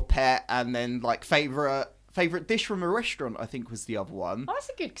of your pet, and then, like, Favourite dish from a restaurant, I think, was the other one. Oh, that's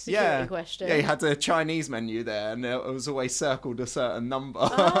a good security question. Yeah, you had a Chinese menu there, and it was always circled a certain number.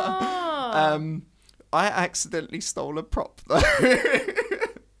 Oh. I accidentally stole a prop, though.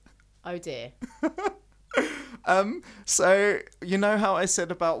 Oh, dear. So, you know how I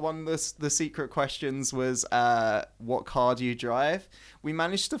said about one of the secret questions was, what car do you drive? We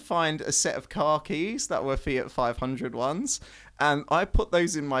managed to find a set of car keys that were Fiat 500 ones, and I put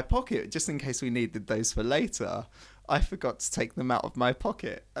those in my pocket just in case we needed those for later. I forgot to take them out of my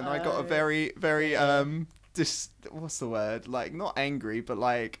pocket, and I got a very, very, what's the word? Like, not angry, but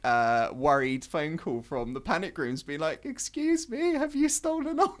like, worried phone call from the panic rooms being like, excuse me, have you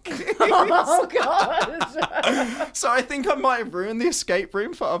stolen our keys? Oh, God. So I think I might have ruined the escape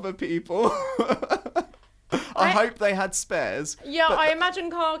room for other people. I hope they had spares. Yeah, I imagine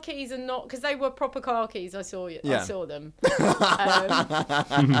car keys are not, because they were proper car keys. I saw them.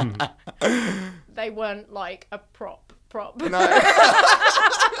 They weren't like a prop. No.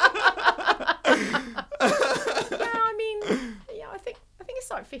 I think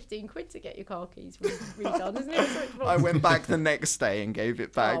it's like 15 quid to get your car keys redone, isn't it? So I went back the next day and gave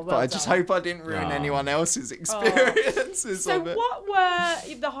it back, but I just hope I didn't ruin anyone else's experiences of it. So what were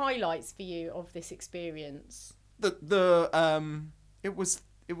the highlights for you of this experience? It was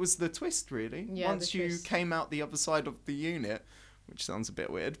the twist, really. Yeah, once you twist. came out the other side of the unit, which sounds a bit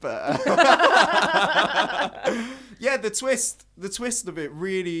weird, but yeah, the twist of it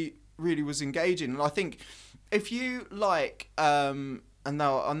really, really was engaging. And I think if you like, and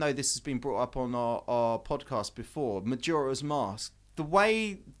now I know this has been brought up on our podcast before, Majora's Mask, the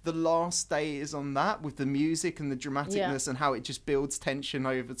way the last day is on that, with the music and the dramaticness and how it just builds tension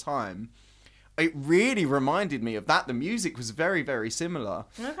over time, it really reminded me of that. The music was very, very similar.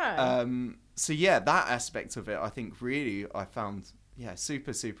 Okay. So yeah, that aspect of it, I think really I found,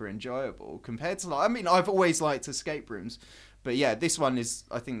 super, super enjoyable compared to, like, I mean, I've always liked escape rooms, but yeah, this one is,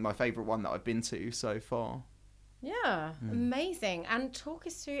 I think, my favourite one that I've been to so far. Yeah, amazing. And talk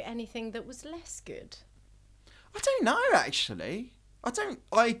us through anything that was less good. I don't know, actually.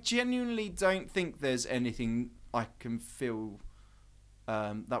 I genuinely don't think there's anything I can feel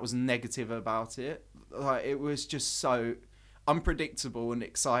that was negative about it. Like, it was just so unpredictable and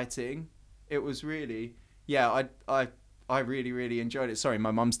exciting. It was really, I really, really enjoyed it. Sorry,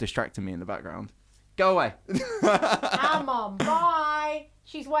 my mum's distracting me in the background. Go away. Our mum, bye.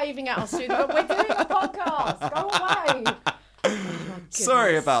 She's waving at us. We're doing a podcast. Go away. Oh,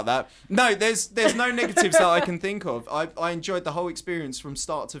 sorry about that. No, there's no negatives that I can think of. I enjoyed the whole experience from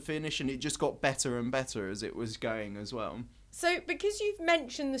start to finish, and it just got better and better as it was going as well. So, because you've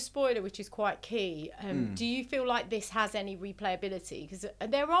mentioned the spoiler, which is quite key, do you feel like this has any replayability? Because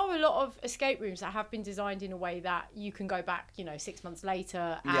there are a lot of escape rooms that have been designed in a way that you can go back, 6 months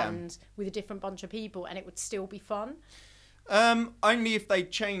later and with a different bunch of people, and it would still be fun. Only if they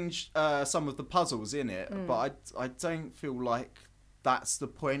change some of the puzzles in it, but I don't feel like that's the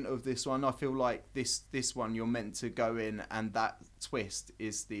point of this one. I feel like this one you're meant to go in, and that twist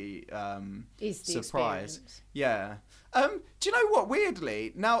is the surprise. Experience. Yeah. Do you know what?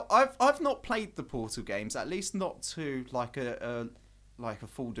 Weirdly, now I've not played the Portal games, at least not to like a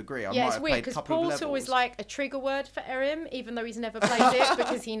full degree. I might It's have weird played a because couple of Portal levels. is like a trigger word for Erin, even though he's never played it,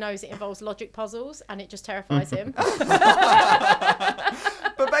 because he knows it involves logic puzzles and it just terrifies him.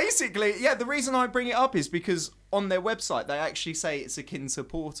 But basically, the reason I bring it up is because on their website they actually say it's akin to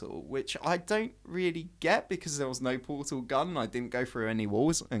Portal, which I don't really get because there was no portal gun. I didn't go through any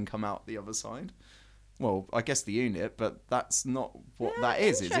walls and come out the other side. Well, I guess the unit, but that's not what that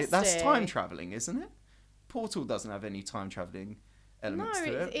is it? That's interesting. time travelling, isn't it? Portal doesn't have any time travelling elements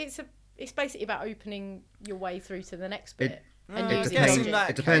to it. It's basically about opening your way through to the next bit. It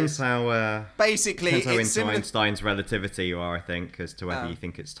depends how Basically, depends how it's into similar. Einstein's relativity you are, I think, as to whether you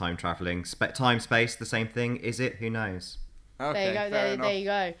think it's time traveling. Time space, the same thing. Is it? Who knows? Okay, There you go. fair enough. There you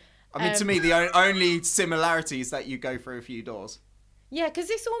go. I mean, to me, the only similarity is that you go through a few doors. Yeah, because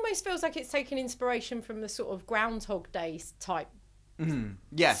this almost feels like it's taken inspiration from the sort of Groundhog Day type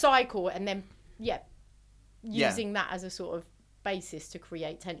Yeah. cycle, and then using that as a sort of basis to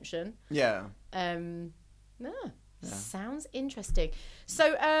create tension. Yeah. Sounds interesting.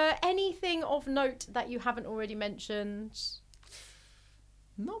 So, anything of note that you haven't already mentioned?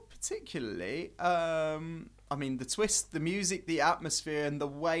 Not particularly. I mean, the twist, the music, the atmosphere, and the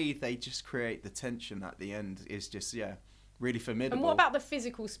way they just create the tension at the end is just, really formidable. And what about the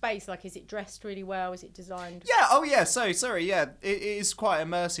physical space? Like, is it dressed really well? Is it designed? Yeah, oh yeah, it is quite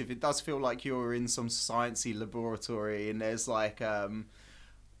immersive. It does feel like you're in some sciencey laboratory, and there's like,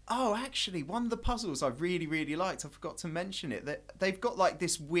 actually, one of the puzzles I really, really liked, I forgot to mention it, that they've got like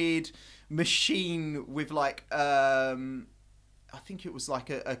this weird machine with like, I think it was like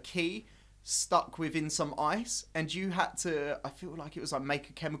a key stuck within some ice, and you had to, I feel like it was like make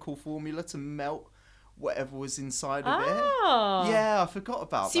a chemical formula to melt whatever was inside of it. Yeah, I forgot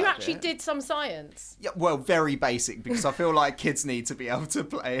about that. So you actually bit. did some science? Yeah, well, very basic, because I feel like kids need to be able to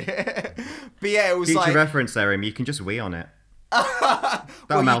play it. But yeah, it was Future like... reference there, Em. You can just Wii on it.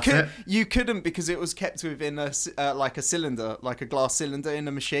 That'll melt it. You couldn't, because it was kept within a cylinder, like a glass cylinder in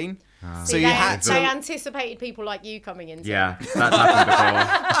a machine. So you had to... They anticipated people like you coming in. Yeah, that's happened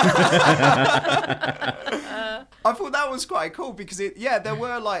before. I thought that was quite cool, because there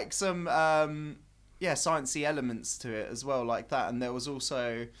were like some sciencey elements to it as well, like that. And there was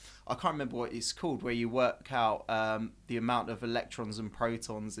also, I can't remember what it's called, where you work out the amount of electrons and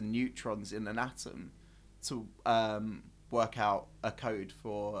protons and neutrons in an atom to work out a code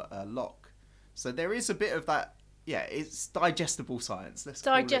for a lock. So there is a bit of that. Yeah, it's digestible science. Let's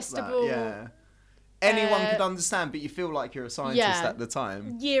call it that. Digestible. Yeah. Anyone could understand, but you feel like you're a scientist at the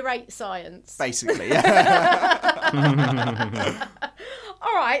time. Year 8 science. Basically, yeah.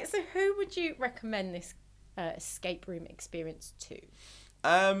 All right, so who would you recommend this escape room experience to?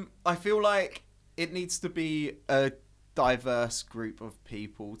 I feel like it needs to be a diverse group of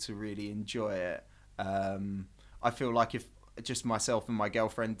people to really enjoy it. I feel like if just myself and my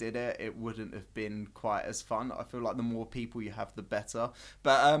girlfriend did it, it wouldn't have been quite as fun. I feel like the more people you have, the better.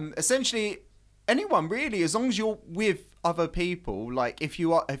 But essentially, anyone really, as long as you're with other people. Like if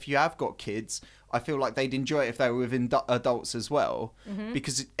you have got kids, I feel like they'd enjoy it if they were with adults as well,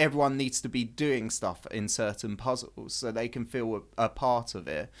 because everyone needs to be doing stuff in certain puzzles so they can feel a part of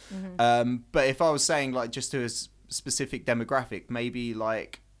it. But if I was saying like just to a specific demographic, maybe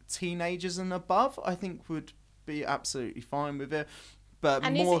like teenagers and above, I think would be absolutely fine with it. But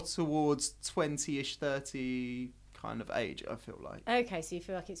And more towards 20-ish, 30 kind of age, I feel like. Okay, so you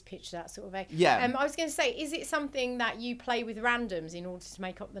feel like it's pitched that sort of age. Yeah. I was going to say, is it something that you play with randoms in order to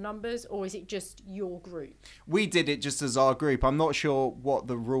make up the numbers, or is it just your group? We did it just as our group. I'm not sure what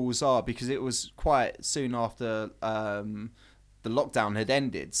the rules are because it was quite soon after the lockdown had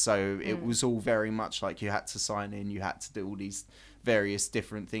ended. So it was all very much like you had to sign in, you had to do all these various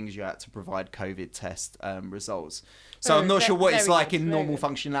different things, you had to provide COVID test results. So I'm not sure what it's like in normal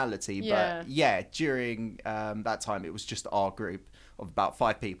functionality, but yeah, during that time it was just our group of about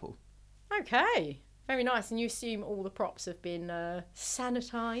 5 people. Okay, very nice. And you assume all the props have been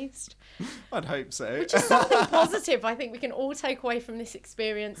sanitised? I'd hope so. Which is something positive I think we can all take away from this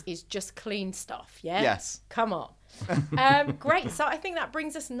experience, is just clean stuff, yeah? Yes. Come on. Great. So I think that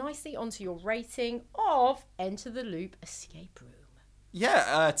brings us nicely onto your rating of Enter the Loop Escape Room.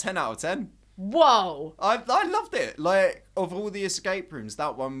 Yeah, 10 out of 10. Whoa. I loved it. Like, of all the escape rooms,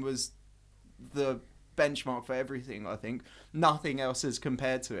 that one was the benchmark for everything, I think. Nothing else is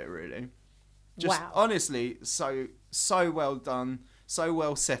compared to it, really. Just honestly, so well done, so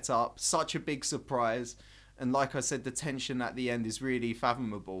well set up, such a big surprise. And like I said, the tension at the end is really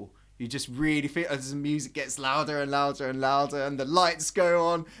fathomable. You just really feel as the music gets louder and louder and louder and the lights go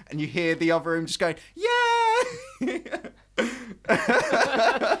on and you hear the other room just going, yeah!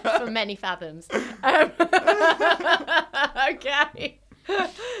 For many fathoms. Okay.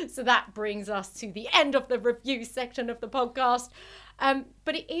 So that brings us to the end of the review section of the podcast.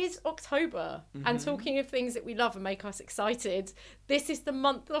 But it is October, and talking of things that we love and make us excited, this is the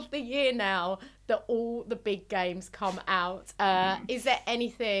month of the year now that all the big games come out. Is there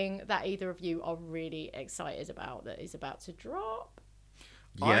anything that either of you are really excited about that is about to drop?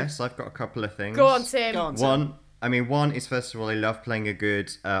 Yes, I've got a couple of things. Go on, Tim. One is, first of all, I love playing a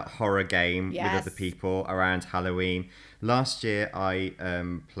good horror game with other people around Halloween. Last year, I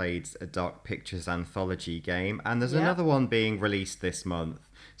played a Dark Pictures anthology game, and there's another one being released this month.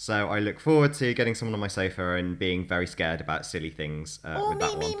 So I look forward to getting someone on my sofa and being very scared about silly things with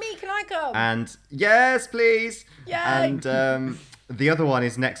that one. Me, can I come? And yes, please. Yay! And the other one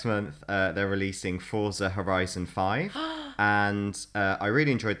is next month. They're releasing Forza Horizon 5. And I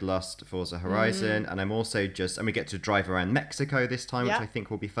really enjoyed the last Forza Horizon. And I'm also and we get to drive around Mexico this time, which I think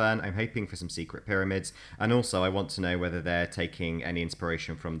will be fun. I'm hoping for some secret pyramids. And also I want to know whether they're taking any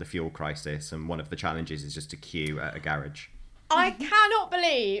inspiration from the fuel crisis. And one of the challenges is just to queue at a garage. I cannot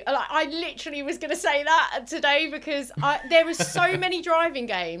believe, I literally was going to say that today, because there are so many driving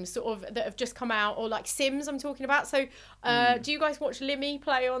games sort of that have just come out, or like Sims I'm talking about. So do you guys watch Limmy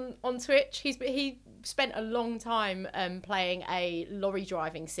play on Twitch? He spent a long time playing a lorry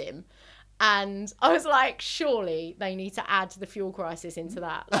driving sim. And I was like, surely they need to add the fuel crisis into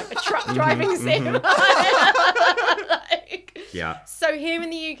that, like a truck driving sim. So here in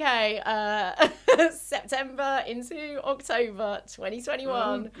the UK, September into October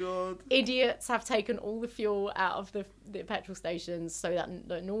 2021, idiots have taken all the fuel out of the petrol stations so that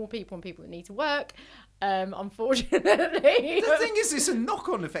the normal people and people that need to work, unfortunately. The thing is, it's a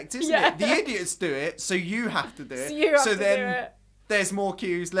knock-on effect, isn't it? The idiots do it, so you have to do it. So you have to do it. There's more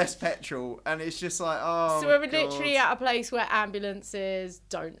queues, less petrol, and it's just like, oh, so we're literally at a place where ambulances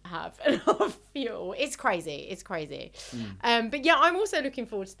don't have enough fuel. It's crazy. But yeah, I'm also looking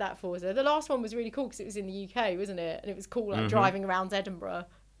forward to that Forza. The last one was really cool because it was in the UK, wasn't it? And it was cool, like driving around Edinburgh.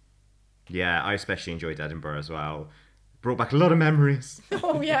 Yeah, I especially enjoyed Edinburgh as well. Brought back a lot of memories.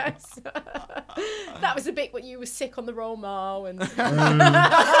 Oh, yes. That was the bit where you were sick on the Royal Mile. And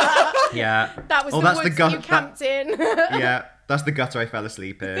yeah. That was the woods that you camped in. Yeah, that's the gutter I fell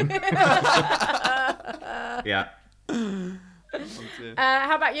asleep in. Yeah.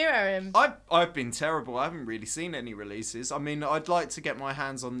 How about you, Erin? I've been terrible. I haven't really seen any releases. I mean, I'd like to get my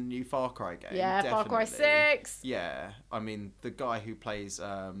hands on the new Far Cry game. Yeah, definitely. Far Cry 6. Yeah, I mean, the guy who plays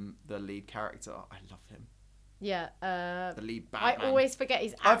the lead character, I love him. Yeah. The lead Batman. I always forget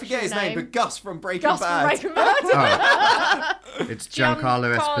his actual name. I forget his name, but Gus from Breaking Bad. It's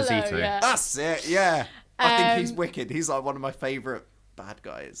Giancarlo Esposito. Yeah. That's it, yeah. I think he's wicked. He's like one of my favourite bad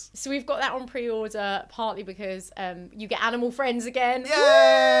guys. So we've got that on pre-order, partly because you get animal friends again.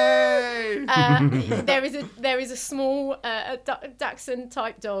 Yay! There is a small Dachshund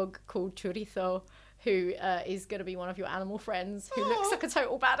type dog called Chorizo, who is going to be one of your animal friends who looks like a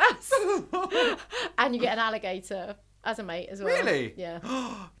total badass. And you get an alligator as a mate as well. Really? Yeah.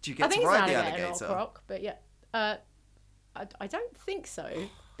 Do you I get think to it's an ride the alligator, not a alligator? croc, but yeah. I don't think so.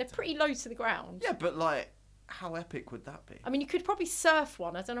 They're pretty low to the ground. Yeah, but like, how epic would that be? I mean, you could probably surf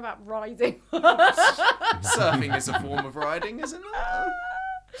one. I don't know about riding. Surfing is a form of riding, isn't it?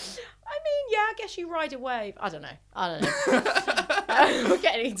 I mean, yeah, I guess you ride a wave. I don't know. We're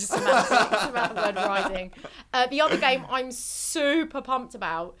getting into semantics about the word riding. The other game I'm super pumped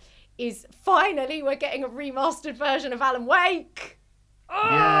about is finally we're getting a remastered version of Alan Wake.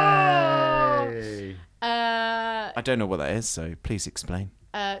 Oh! Yay! I don't know what that is, so please explain.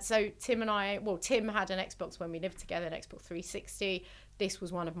 So Tim had an Xbox when we lived together, an Xbox 360. This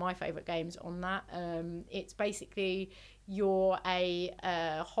was one of my favourite games on that. It's basically you're a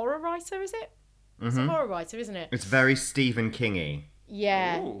horror writer, is it? It's a horror writer, isn't it? It's very Stephen King-y.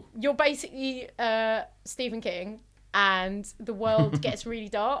 Yeah. Ooh. You're basically Stephen King, and the world gets really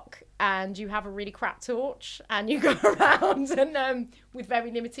dark, and you have a really crap torch, and you go around, and with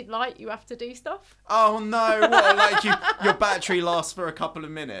very limited light, you have to do stuff. Oh no! What, like your battery lasts for a couple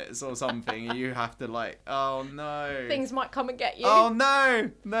of minutes or something, and you have to like, oh no! Things might come and get you. Oh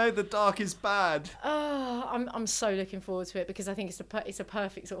no! The dark is bad. I'm so looking forward to it because I think it's a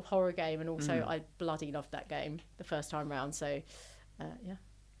perfect sort of horror game, and also I bloody loved that game the first time round. So, yeah.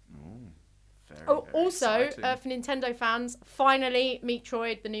 Very, Oh, very also exciting. for Nintendo fans, finally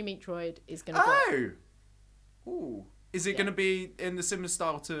Metroid, the new Metroid, is going to drop. Oh! Ooh. Is it going to be in the similar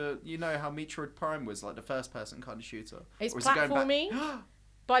style to, how Metroid Prime was, like the first-person kind of shooter? It's Or is it going back- platformy.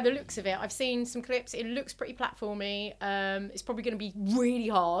 By the looks of it, I've seen some clips. It looks pretty platformy. It's probably going to be really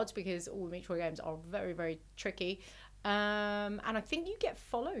hard because all the Metroid games are very, very tricky. And I think you get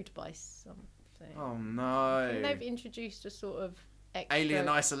followed by something. Oh I think no! they've introduced a sort of extra Alien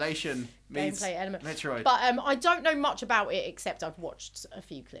Isolation meets gameplay element. Metroid. But I don't know much about it except I've watched a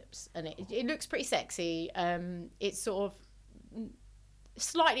few clips and it looks pretty sexy. It's sort of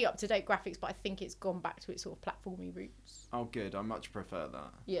slightly up to date graphics, but I think it's gone back to its sort of platformy roots. Oh, good. I much prefer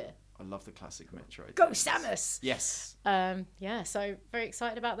that. Yeah. I love the classic Metroid. Go games. Samus! Yes. Yeah, so very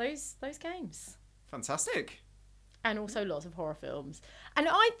excited about those games. Fantastic. And also lots of horror films. And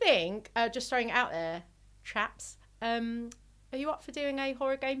I think, just throwing it out there, chaps, are you up for doing a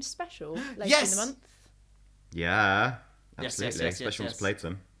horror game special later Yes! in the month? Yeah, Yes, absolutely. yes, Especially yes. once played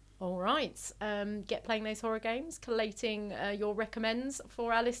them. All right. Get playing those horror games, collating your recommends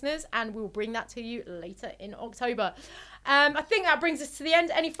for our listeners, and we'll bring that to you later in October. I think that brings us to the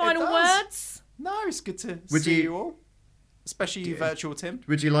end. Any final does. words? No, it's good to Would see you- you all. Especially you, virtual Tim.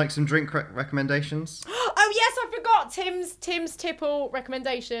 Would you like some drink recommendations? Oh yes, I forgot Tim's tipple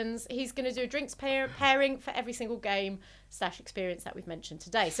recommendations. He's going to do a drinks pairing for every single game / experience that we've mentioned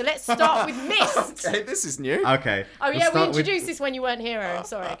today. So let's start with Mist. Okay, this is new. Okay. Oh we'll yeah, we start with- introduced this when you weren't here, Aaron.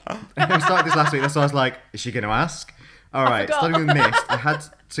 Sorry. we started this last week. That's why I was like, is she going to ask? All right, forgot. starting with Mist, I had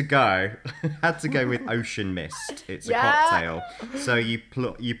to go with Ocean Mist. It's a Yeah. cocktail. So you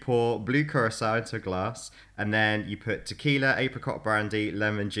pour blue curacao into a glass, and then you put tequila, apricot brandy,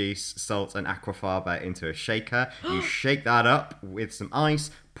 lemon juice, salt, and aquafaba into a shaker. You shake that up with some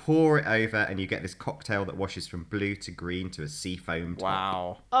ice, pour it over, and you get this cocktail that washes from blue to green to a sea foam top.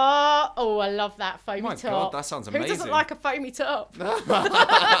 Wow. Oh, I love that foamy My top. God, that sounds Who doesn't amazing. like a foamy top?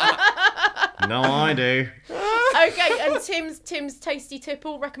 No, I do. Okay, and Tim's tasty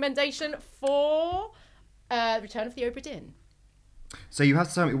tipple recommendation for Return of the Obra Dinn. So you have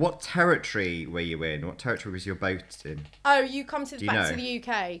to tell me, what territory were you in? What territory was your boat in? Oh, you come to Do you back know? to the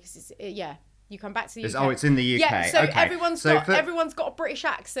UK 'cause it's, yeah. You come back to the UK. Oh, it's in the UK. Yeah, so Okay. everyone's So got for- everyone's got a British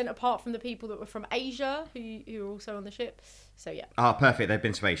accent apart from the people that were from Asia who are also on the ship. So yeah. Ah, perfect. They've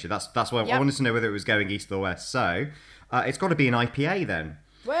been to Asia. That's why I Yep. wanted to know whether it was going east or west. So it's got to be an IPA then.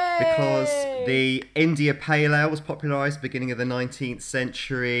 Because the India Pale Ale was popularised beginning of the 19th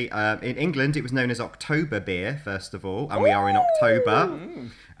century. In England, it was known as October beer, first of all, and we are in October.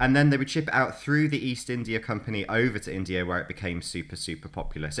 And then they would ship it out through the East India Company over to India, where it became super, super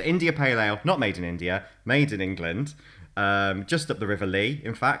popular. So India Pale Ale, not made in India, made in England, just up the River Lee,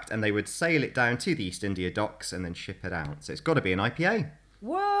 in fact, and they would sail it down to the East India docks and then ship it out. So it's got to be an IPA.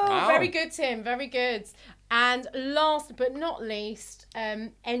 Whoa, Wow. very good, Tim. Very good. And last but not least,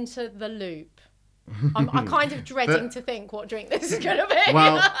 Enter the Loop. I'm kind of dreading to think what drink this is going to be.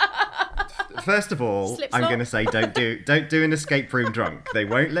 Well, first of all, Slip I'm slop. going to say don't do an escape room drunk. They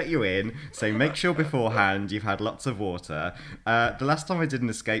won't let you in, so make sure beforehand you've had lots of water. The last time I did an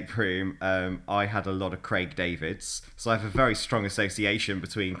escape room, I had a lot of Craig Davids, so I have a very strong association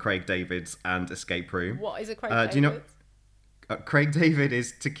between Craig Davids and escape room. What is a Craig Do you know? David? Craig David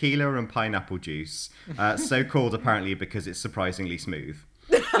is tequila and pineapple juice, so called apparently because it's surprisingly smooth.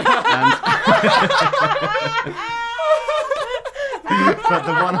 But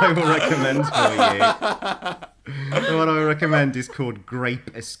the one I will recommend is called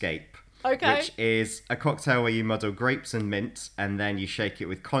Grape Escape. Okay. Which is a cocktail where you muddle grapes and mint, and then you shake it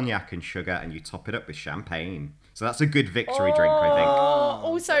with cognac and sugar, and you top it up with champagne. So that's a good victory drink, I think.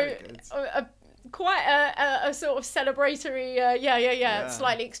 Also, quite a sort of celebratory,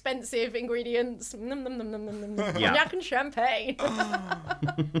 slightly expensive ingredients. Cognac and champagne.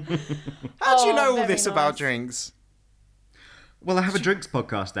 How do you know all this about drinks? Well, I have a drinks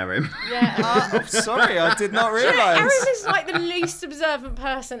podcast, Erin. Yeah. I'm sorry, I did not realise. Erin is like the least observant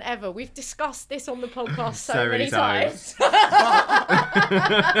person ever. We've discussed this on the podcast so many times.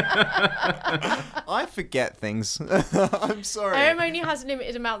 I forget things. I'm sorry. Erin only has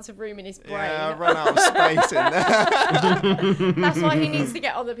limited amounts of room in his brain. Yeah, I run out of space in there. That's why he needs to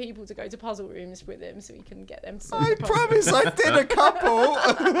get other people to go to puzzle rooms with him so he can get them to solve I the puzzle. promise I did a couple.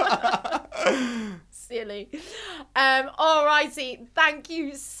 Silly. Alrighty. Thank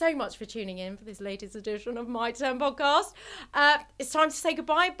you so much for tuning in for this latest edition of My Turn podcast. It's time to say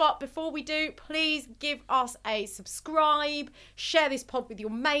goodbye, but before we do, please give us a subscribe, share this pod with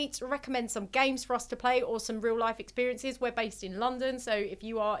your mates, recommend some games for us to play or some real life experiences. We're based in London, so if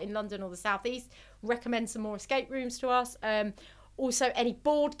you are in London or the southeast, recommend some more escape rooms to us. Also, any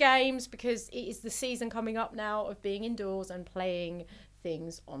board games, because it is the season coming up now of being indoors and playing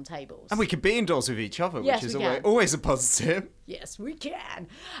things on tables. And we can be indoors with each other, Yes, which is we can. always a positive. Yes, we can.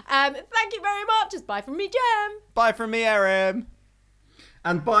 Thank you very much. Just bye from me, Jem. Bye from me, Erin.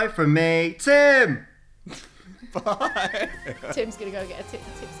 And bye from me, Tim. Bye. Tim's going to go get a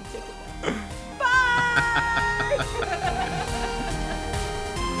tipsy ticket now. Bye!